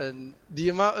got it, and the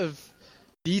amount of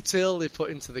detail they put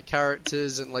into the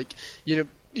characters, and like, you know,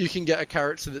 you can get a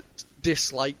character that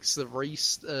dislikes the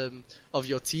race of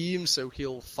your team, so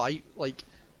he'll fight like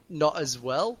not as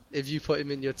well if you put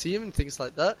him in your team and things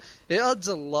like that. It adds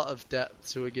a lot of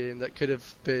depth to a game that could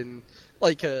have been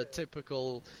like a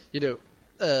typical, you know,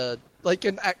 like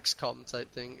an XCOM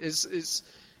type thing. It's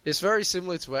very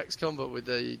similar to XCOM, but with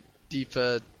a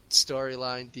deeper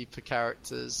storyline, deeper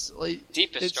characters, like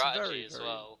deeper strategy as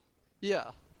well.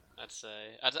 Yeah, I'd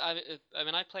say. I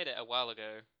mean, I played it a while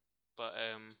ago, but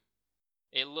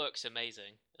it looks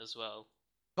amazing as well.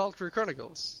 Valkyrie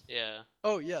Chronicles. Yeah.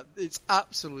 Oh yeah, it's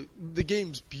the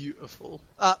game's beautiful.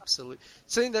 Absolutely.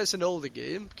 Saying that it's an older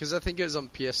game, because I think it was on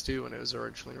PS2 when it was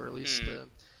originally released.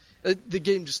 The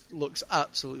game just looks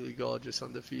absolutely gorgeous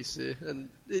on the PC, and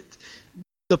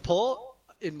the port,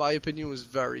 in my opinion, was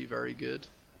very, very good.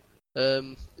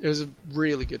 It was a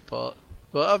really good port,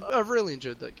 but I've really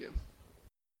enjoyed that game.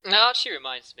 It actually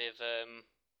reminds me of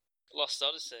Lost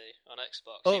Odyssey on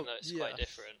Xbox, even though it's quite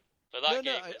different. But that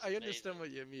game I understand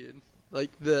what you mean. Like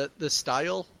the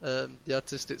style, the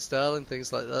artistic style and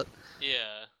things like that.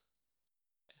 Yeah.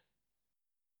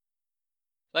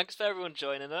 Thanks for everyone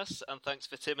joining us, and thanks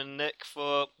for Tim and Nick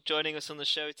for joining us on the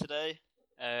show today.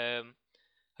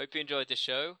 Hope you enjoyed the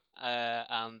show,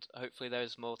 and hopefully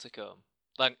there's more to come.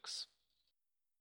 Thanks.